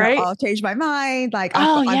 Yeah, right. I'll change my mind. Like,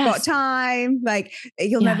 I've got time. Like,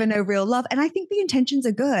 you'll never know real love. And I think the intentions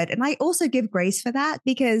are good. And I also give grace for that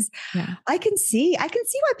because I can see why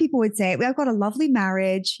people would say, I've got a lovely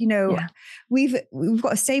marriage. We've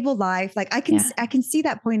got a stable life. Like, I can see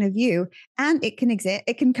that point of view, and it can exist.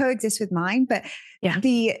 It can coexist with mine. But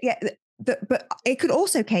but it could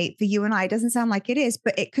also, Kate, for you and I, it doesn't sound like it is,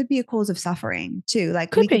 but it could be a cause of suffering too.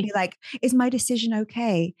 Like we could be like, is my decision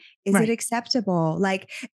okay? Is it acceptable?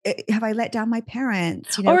 Like, have I let down my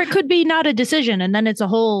parents? Or it could be not a decision. And then it's a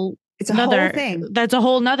whole thing. That's a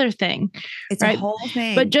whole nother thing. It's a whole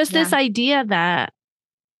thing. But just this idea that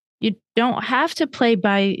you don't have to play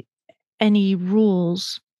by any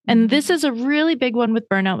rules. And this is a really big one with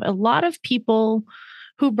burnout. A lot of people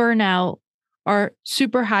who burn out are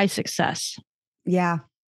super high success. Yeah.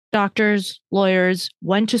 Doctors, lawyers,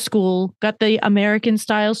 went to school, got the American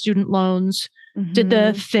style student loans, did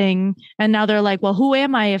the thing. And now they're like, well, who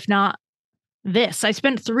am I if not this? I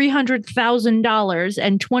spent $300,000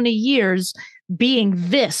 and 20 years being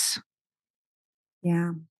this.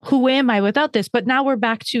 Yeah. who am I without this? But now we're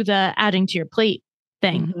back to the adding to your plate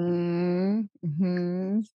thing. Mm-hmm.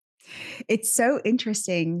 Mm-hmm. It's so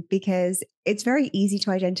interesting because it's very easy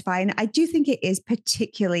to identify. And I do think it is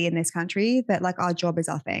particularly in this country that like our job is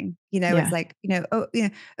our thing. It's like,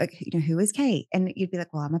 who is Kate? And you'd be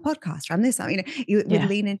like, well, I'm a podcaster. I'm this, you would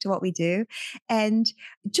lean into what we do. And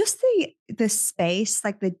just the space,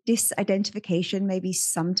 like the disidentification maybe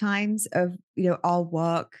sometimes of, our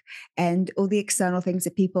work and all the external things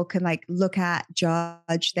that people can like look at,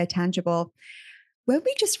 judge, they're tangible. When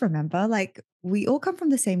we just remember, like, we all come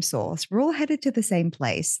from the same source. We're all headed to the same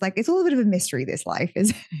place. Like, it's all a bit of a mystery, this life,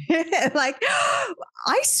 isn't it? Like,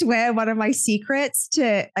 I swear one of my secrets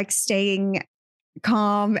to like staying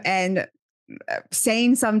calm and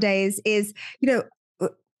sane some days is,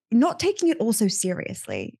 not taking it all so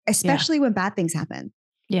seriously, especially when bad things happen.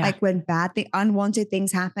 Yeah. Like when unwanted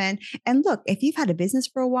things happen. And look, if you've had a business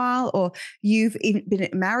for a while or you've even been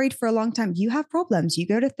married for a long time, you have problems. You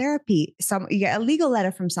go to therapy, you get a legal letter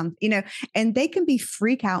from and they can be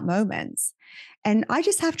freak out moments. And I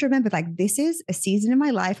just have to remember, like, this is a season in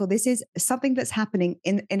my life, or this is something that's happening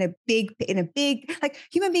in a big, like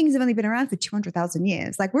human beings have only been around for 200,000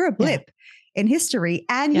 years. Like we're a blip in history.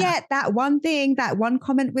 And yet that one thing, that one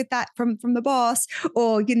comment with that from the boss,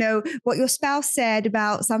 or, what your spouse said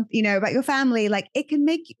about something, about your family, like it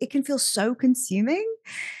can feel so consuming.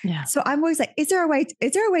 Yeah. So I'm always like, is there a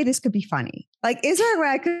way this could be funny? Like, is there a way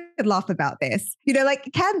I could laugh about this?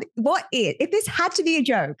 If this had to be a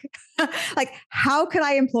joke, like, how could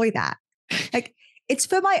I employ that? Like, it's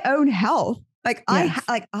for my own health. Like I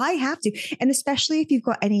have to, and especially if you've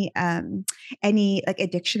got any like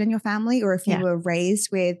addiction in your family, or if you were raised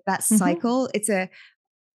with that cycle, it's a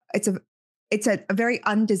very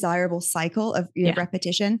undesirable cycle of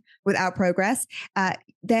repetition without progress.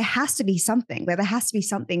 There has to be something. There has to be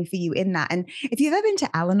something for you in that. And if you've ever been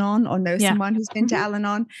to Al-Anon or know someone who's been to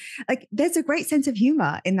Al-Anon, like there's a great sense of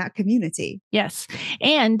humor in that community. Yes,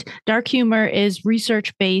 and dark humor is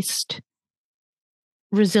research-based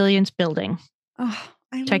resilience building. Oh,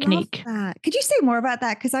 I technique. love that. Could you say more about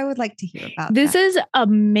that? Because I would like to hear about this. That. Is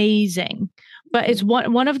amazing, but it's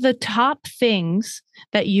one of the top things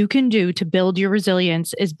that you can do to build your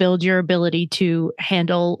resilience is build your ability to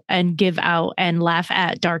handle and give out and laugh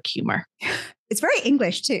at dark humor. It's very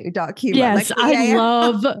English too, dark humor. Yes, I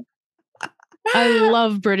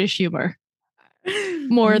love British humor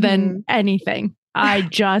more than anything. I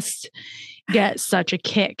just get such a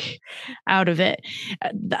kick out of it.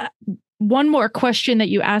 One more question that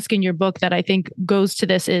you ask in your book that I think goes to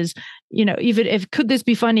this is, even if could this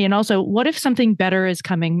be funny? And also, what if something better is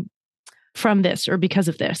coming from this or because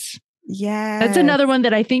of this? Yeah. That's another one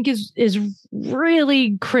that I think is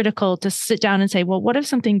really critical to sit down and say, well, what if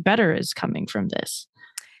something better is coming from this?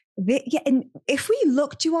 And if we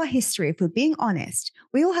look to our history, if we're being honest,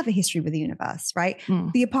 we all have a history with the universe, right?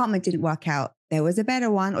 The apartment didn't work out. There was a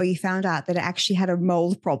better one, or you found out that it actually had a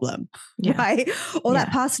mold problem, right? Or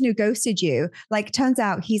that person who ghosted you, like turns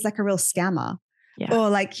out he's like a real scammer. Yeah. Or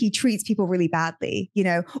like he treats people really badly,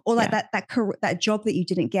 or like that job that you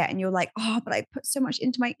didn't get. And you're like, oh, but I put so much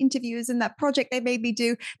into my interviews and that project they made me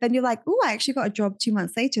do. Then you're like, oh, I actually got a job 2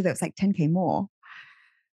 months later that was like 10K more.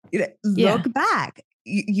 Look back.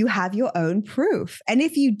 You have your own proof. And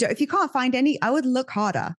if you can't find any, I would look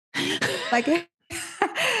harder. Like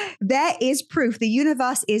there is proof. The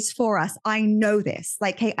universe is for us. I know this.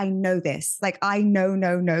 Like, hey, I know this. Like, I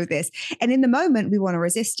know this. And in the moment, we want to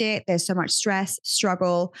resist it. There's so much stress,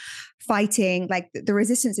 struggle, fighting. Like the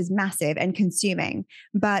resistance is massive and consuming.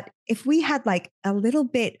 But if we had like a little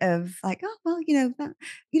bit of like, oh, well,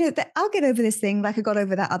 I'll get over this thing like I got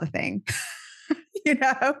over that other thing.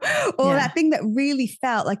 That thing that really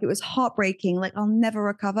felt like it was heartbreaking, like I'll never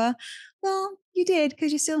recover. Well, you did,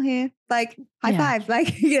 because you're still here. Like high five.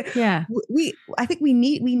 Like, I think we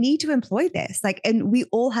need to employ this. Like, and we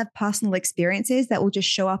all have personal experiences that will just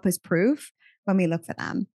show up as proof when we look for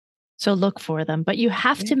them. So look for them, but you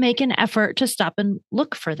have to make an effort to stop and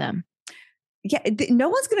look for them. Yeah, no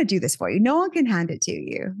one's going to do this for you. No one can hand it to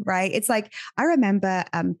you, right? It's like, I remember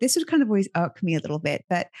this would kind of always irk me a little bit,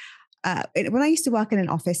 but when I used to work in an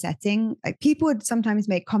office setting, like people would sometimes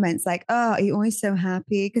make comments like, oh, are you always so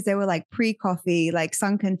happy? Because they were like pre-coffee, like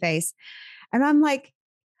sunken face. And I'm like,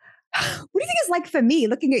 what do you think it's like for me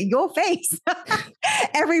looking at your face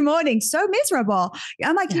every morning? So miserable.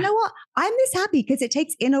 I'm like, you know what? I'm this happy because it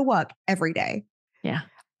takes inner work every day. Yeah.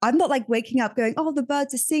 I'm not like waking up going, oh, the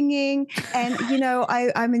birds are singing and,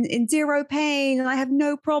 I'm in zero pain and I have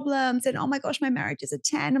no problems. And oh my gosh, my marriage is a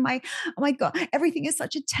 10. And oh my God, everything is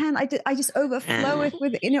such a 10. I just overflow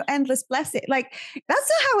with, endless blessing. Like, that's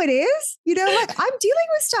not how it is. Like I'm dealing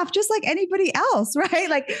with stuff just like anybody else, right?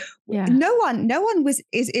 Like no one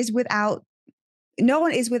is without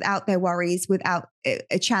their worries, without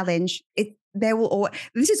a challenge.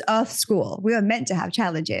 This is Earth school. We are meant to have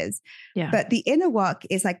challenges, but the inner work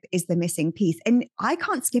is the missing piece. And I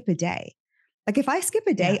can't skip a day. Like if I skip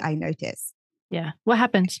a day, I notice. Yeah. What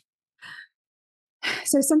happens?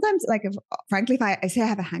 So sometimes frankly, if I say I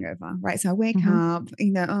have a hangover, right? So I wake up,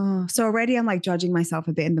 so already I'm like judging myself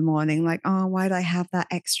a bit in the morning, like, oh, why did I have that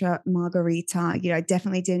extra margarita? I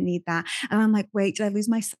definitely didn't need that. And I'm like, wait, did I lose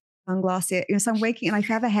my sunglasses? So I'm waking and I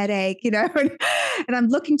have a headache, and I'm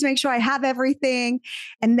looking to make sure I have everything.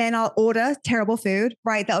 And then I'll order terrible food,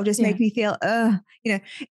 right? That'll just make me feel, then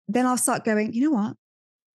I'll start going, you know what?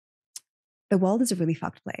 The world is a really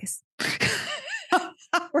fucked place.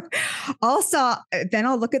 Then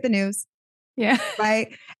I'll look at the news. Yeah.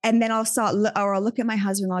 Right. And then I'll look at my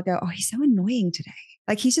husband and I'll go, oh, he's so annoying today.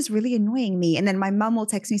 Like he's just really annoying me. And then my mum will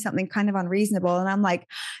text me something kind of unreasonable. And I'm like,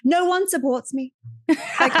 no one supports me.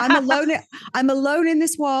 Like I'm alone in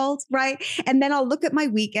this world. Right. And then I'll look at my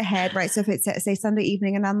week ahead. Right. So if it's say Sunday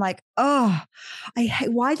evening and I'm like, oh,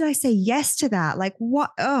 why did I say yes to that? Like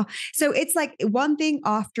what? Oh, so it's like one thing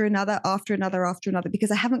after another,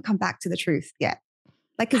 because I haven't come back to the truth yet.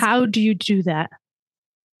 Like, how do you do that?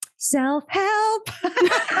 Self-help.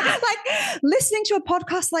 Like listening to a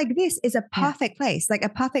podcast like this is a perfect place, like a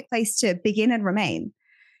perfect place to begin and remain,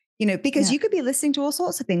 because you could be listening to all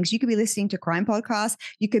sorts of things. You could be listening to crime podcasts.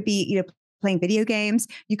 You could be, playing video games.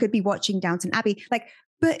 You could be watching Downton Abbey,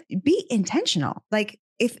 but be intentional. Like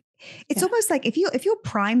if it's almost like if you're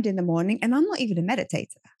primed in the morning, and I'm not even a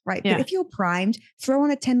meditator, right? Yeah. But if you're primed, throw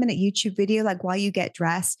on a 10-minute YouTube video, like while you get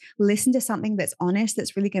dressed, listen to something that's honest,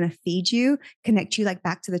 that's really going to feed you, connect you like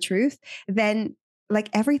back to the truth. Then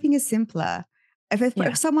like everything is simpler.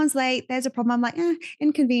 If someone's late, there's a problem. I'm like,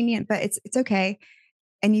 inconvenient, but it's okay.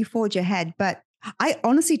 And you forge ahead. But I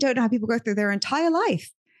honestly don't know how people go through their entire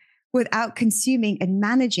life without consuming and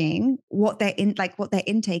managing what their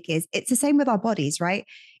intake is. It's the same with our bodies, right?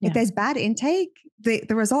 Yeah. If there's bad intake, the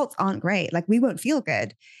results aren't great. Like we won't feel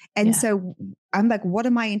good. And so I'm like, what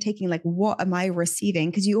am I intaking? Like, what am I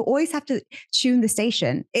receiving? Because you always have to tune the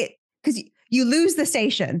station. Because you lose the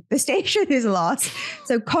station. The station is lost.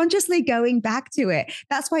 So consciously going back to it.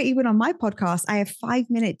 That's why even on my podcast, I have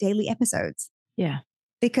 5-minute daily episodes. Yeah.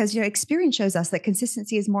 Because experience shows us that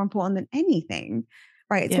consistency is more important than anything.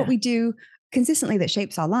 Right. It's what we do consistently that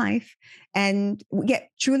shapes our life. And yet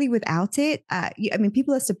truly without it,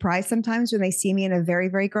 people are surprised sometimes when they see me in a very,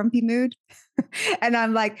 very grumpy mood. And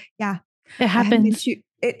I'm like, yeah, it happens.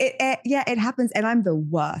 It happens. And I'm the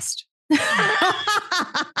worst.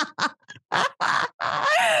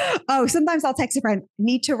 Oh, sometimes I'll text a friend,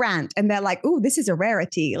 need to rant. And they're like, oh, this is a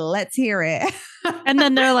rarity. Let's hear it. And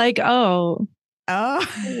then they're like, oh,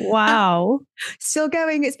 wow. Still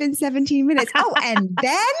going. It's been 17 minutes. Oh, and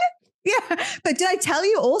then, but did I tell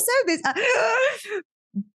you also this?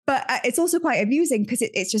 But it's also quite amusing because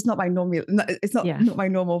it's just not my normal. It's not my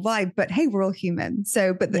normal vibe. But hey, we're all human.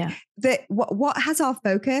 So, but what has our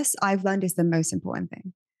focus? I've learned is the most important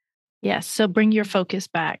thing. Yes. So bring your focus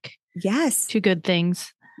back. Yes. To good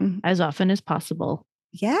things as often as possible.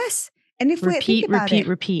 Yes. And if repeat.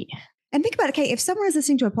 And think about it, Kate, if someone is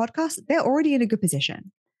listening to a podcast, they're already in a good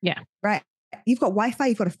position. Yeah. Right. You've got Wi-Fi,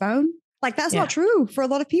 you've got a phone. Like that's not true for a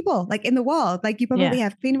lot of people, like in the world. Like you probably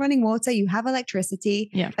have clean running water, you have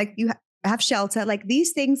electricity, like you have shelter. Like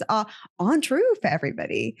these things aren't true for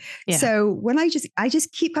everybody. Yeah. So when I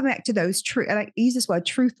just keep coming back to those truth, and I use this word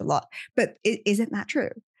truth a lot, but isn't that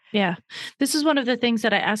true? Yeah. This is one of the things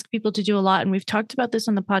that I ask people to do a lot. And we've talked about this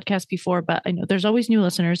on the podcast before, but I know there's always new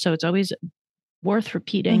listeners. So it's always worth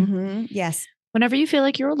repeating. Mm-hmm. Yes. Whenever you feel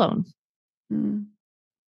like you're alone,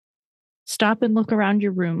 stop and look around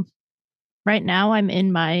your room. Right now, I'm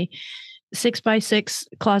in my 6x6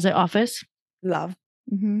 closet office. Love.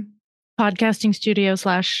 Podcasting studio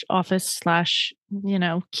 /office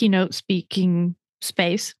 / keynote speaking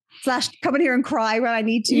space. / come in here and cry when I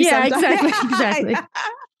need to. Yeah, exactly.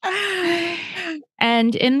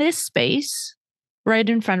 And in this space, right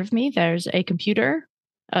in front of me, there's a computer,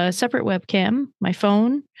 a separate webcam, my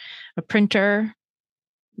phone, a printer,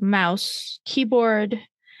 mouse, keyboard,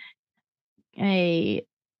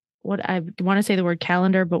 what I want to say the word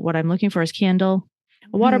calendar, but what I'm looking for is candle,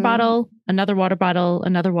 a water bottle, another water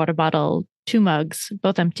bottle, 2 mugs,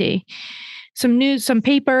 both empty, some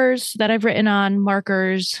papers that I've written on,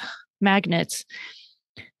 markers, magnets.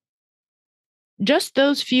 Just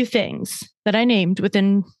those few things that I named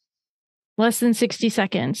within less than 60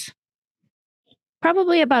 seconds.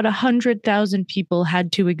 Probably about 100,000 people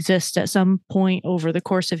had to exist at some point over the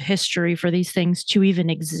course of history for these things to even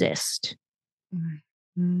exist.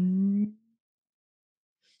 Mm-hmm.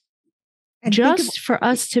 And just for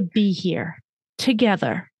us to be here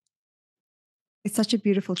together. It's such a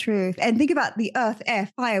beautiful truth. And think about the earth, air,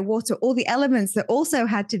 fire, water, all the elements that also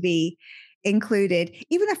had to be included.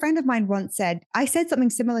 Even a friend of mine once said, I said something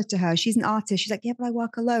similar to her. She's an artist. She's like, yeah, but I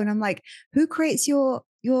work alone. I'm like, who creates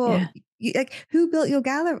like, who built your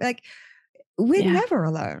gallery? Like, we're never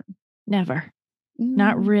alone. Never.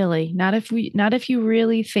 Not really. Not if you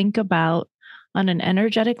really think about on an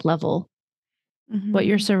energetic level what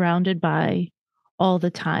you're surrounded by all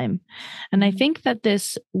the time. And I think that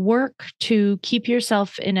this work to keep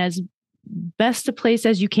yourself in as best a place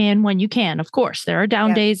as you can when you can, of course, there are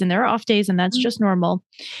down days and there are off days, and that's just normal.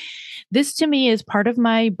 This to me is part of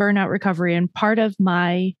my burnout recovery and part of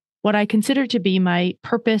my what I consider to be my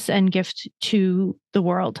purpose and gift to the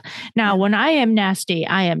world. Now, when I am nasty,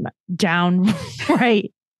 I am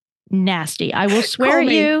downright nasty. I will swear at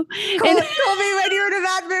you. Call me when you're in a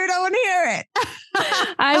bad mood. I want to hear it.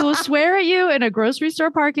 I will swear at you in a grocery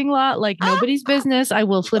store parking lot like nobody's business. I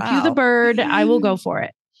will flip you the bird. I will go for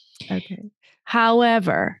it. Okay.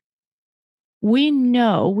 However, we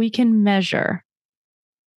know we can measure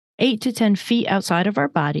 8 to 10 feet outside of our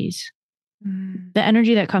bodies the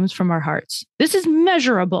energy that comes from our hearts. This is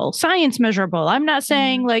measurable, science measurable. I'm not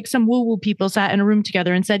saying like some woo-woo people sat in a room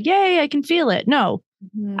together and said, yay, I can feel it. No,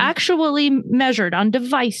 actually measured on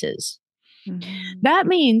devices. That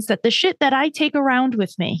means that the shit that I take around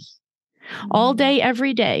with me all day,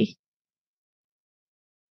 every day,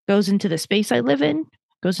 goes into the space I live in,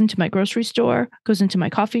 goes into my grocery store, goes into my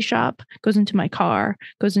coffee shop, goes into my car,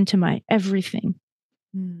 goes into my everything.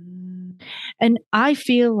 And I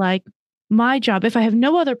feel like my job, if I have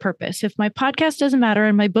no other purpose, if my podcast doesn't matter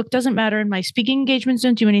and my book doesn't matter and my speaking engagements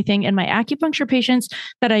don't do anything and my acupuncture patients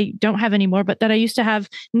that I don't have anymore, but that I used to have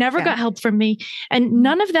never got help from me, and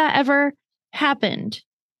none of that ever happened,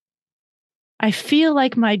 I feel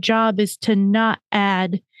like my job is to not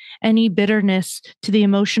add any bitterness to the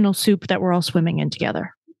emotional soup that we're all swimming in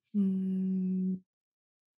together.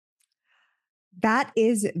 That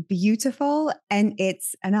is beautiful, and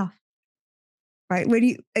it's enough. Right? When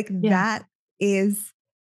you that is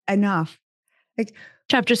enough. Like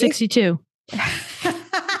chapter 62. How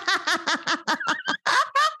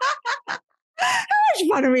much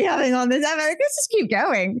fun are we having on this? Let's just keep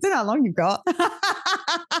going. I don't know how long you've got.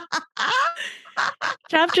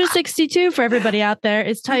 Chapter 62 for everybody out there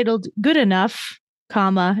is titled Good Enough,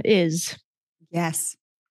 is. Yes.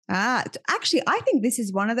 Actually, I think this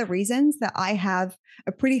is one of the reasons that I have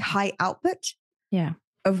a pretty high output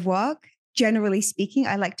of work. Generally speaking,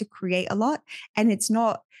 I like to create a lot, and it's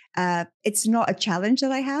not a challenge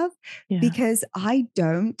that I have because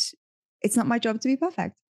it's not my job to be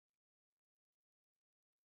perfect.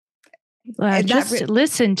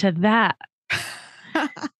 Listen to that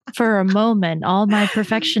for a moment. All my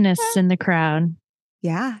perfectionists in the crowd.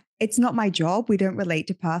 Yeah. It's not my job. We don't relate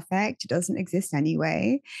to perfect. It doesn't exist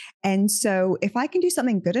anyway. And so if I can do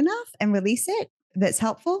something good enough and release it that's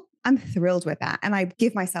helpful, I'm thrilled with that. And I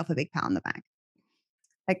give myself a big pat on the back.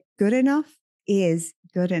 Like, good enough is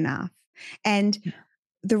good enough. And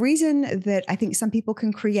the reason that I think some people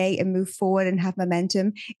can create and move forward and have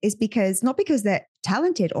momentum is not because they're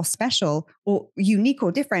talented or special or unique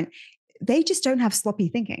or different. They just don't have sloppy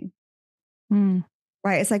thinking.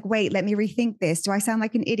 Right. It's like, wait, let me rethink this. Do I sound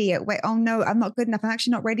like an idiot? Wait, oh no, I'm not good enough. I'm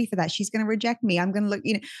actually not ready for that. She's going to reject me. I'm going to look,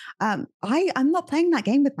 I'm not playing that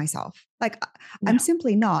game with myself. Like I'm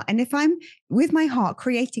simply not. And if I'm with my heart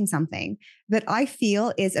creating something that I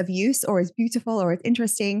feel is of use or is beautiful or is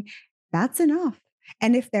interesting, that's enough.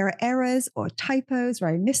 And if there are errors or typos or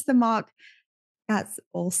I miss the mark, that's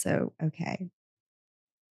also okay.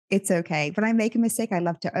 It's okay. When I make a mistake, I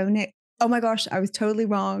love to own it. Oh my gosh, I was totally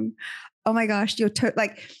wrong. Oh my gosh,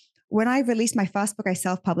 like when I released my first book, I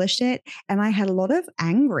self-published it, and I had a lot of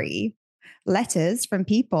angry letters from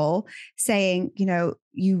people saying,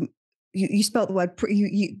 you spelled the word,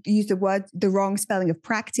 you used the wrong spelling of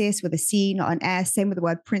practice with a C, not an S. Same with the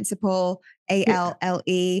word principle,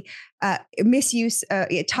 ALLE, misuse,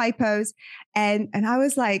 typos, and I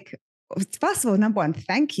was like, first of all, number one,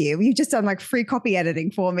 thank you. You've just done like free copy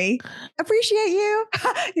editing for me. Appreciate you.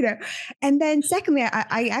 And then secondly,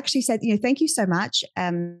 I actually said, thank you so much.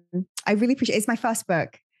 I really appreciate it. It's my first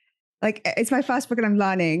book. Like, it's my first book and I'm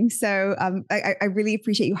learning. So I really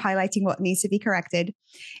appreciate you highlighting what needs to be corrected.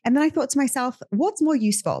 And then I thought to myself, what's more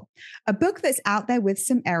useful? A book that's out there with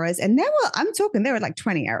some errors. And there were like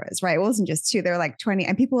 20 errors, right? It wasn't just 2, there were like 20.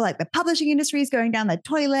 And people were like, the publishing industry is going down the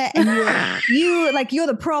toilet and you're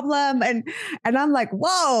the problem. And I'm like,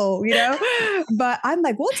 whoa, but I'm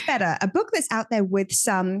like, what's better? A book that's out there with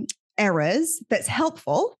some errors that's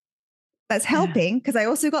helpful, that's helping, because I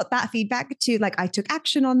also got that feedback too. Like, I took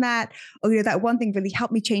action on that, or that one thing really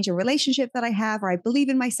helped me change a relationship that I have, or I believe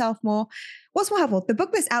in myself more. What's more helpful? The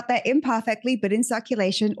book that's out there imperfectly, but in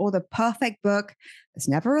circulation, or the perfect book that's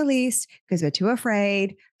never released because we're too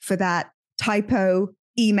afraid for that typo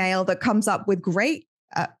email that comes up with great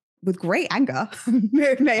anger,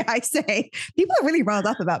 may I say. People are really riled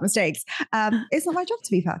up about mistakes. It's not my job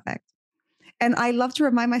to be perfect. And I love to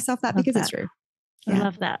remind myself that because it's true. I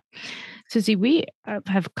love that. Susie, we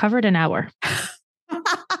have covered an hour.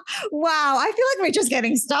 Wow. I feel like we're just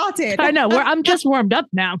getting started. I know. I'm just warmed up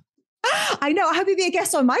now. I know. I hope you'll be a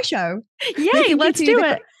guest on my show. Yay, let's do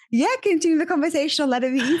it. Yeah, continue the conversation. Let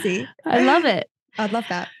it be easy. I love it. I'd love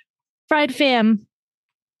that. Fried Fam,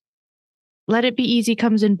 Let It Be Easy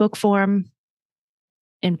comes in book form,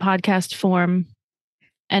 in podcast form,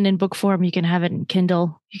 and in book form. You can have it in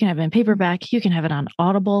Kindle. You can have it in paperback. You can have it on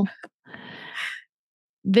Audible.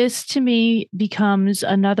 This to me becomes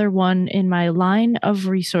another one in my line of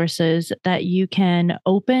resources that you can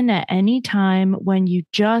open at any time when you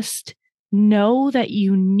just know that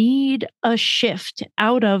you need a shift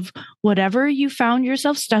out of whatever you found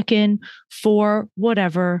yourself stuck in for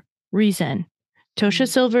whatever reason. Tosha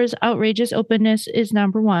Silver's Outrageous Openness is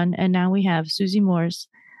number 1. And now we have Susie Moore's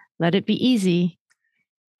Let It Be Easy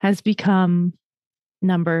has become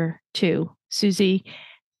number 2. Susie,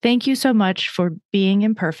 thank you so much for being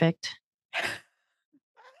imperfect.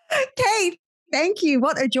 Kate, thank you.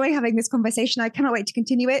 What a joy having this conversation. I cannot wait to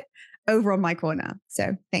continue it over on my corner.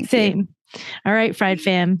 So thank you. All right, Fried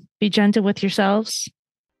Fam, be gentle with yourselves.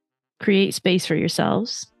 Create space for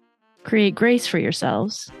yourselves. Create grace for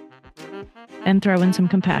yourselves. And throw in some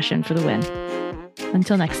compassion for the win.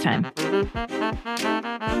 Until next time.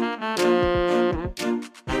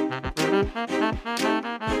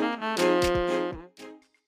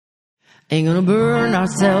 Ain't gonna burn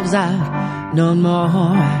ourselves out no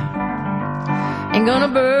more. Ain't gonna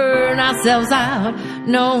burn ourselves out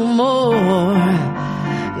no more.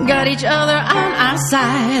 Got each other on our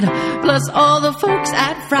side, plus all the folks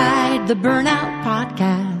at Fried, the Burnout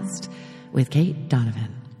Podcast with Kate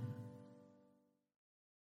Donovan.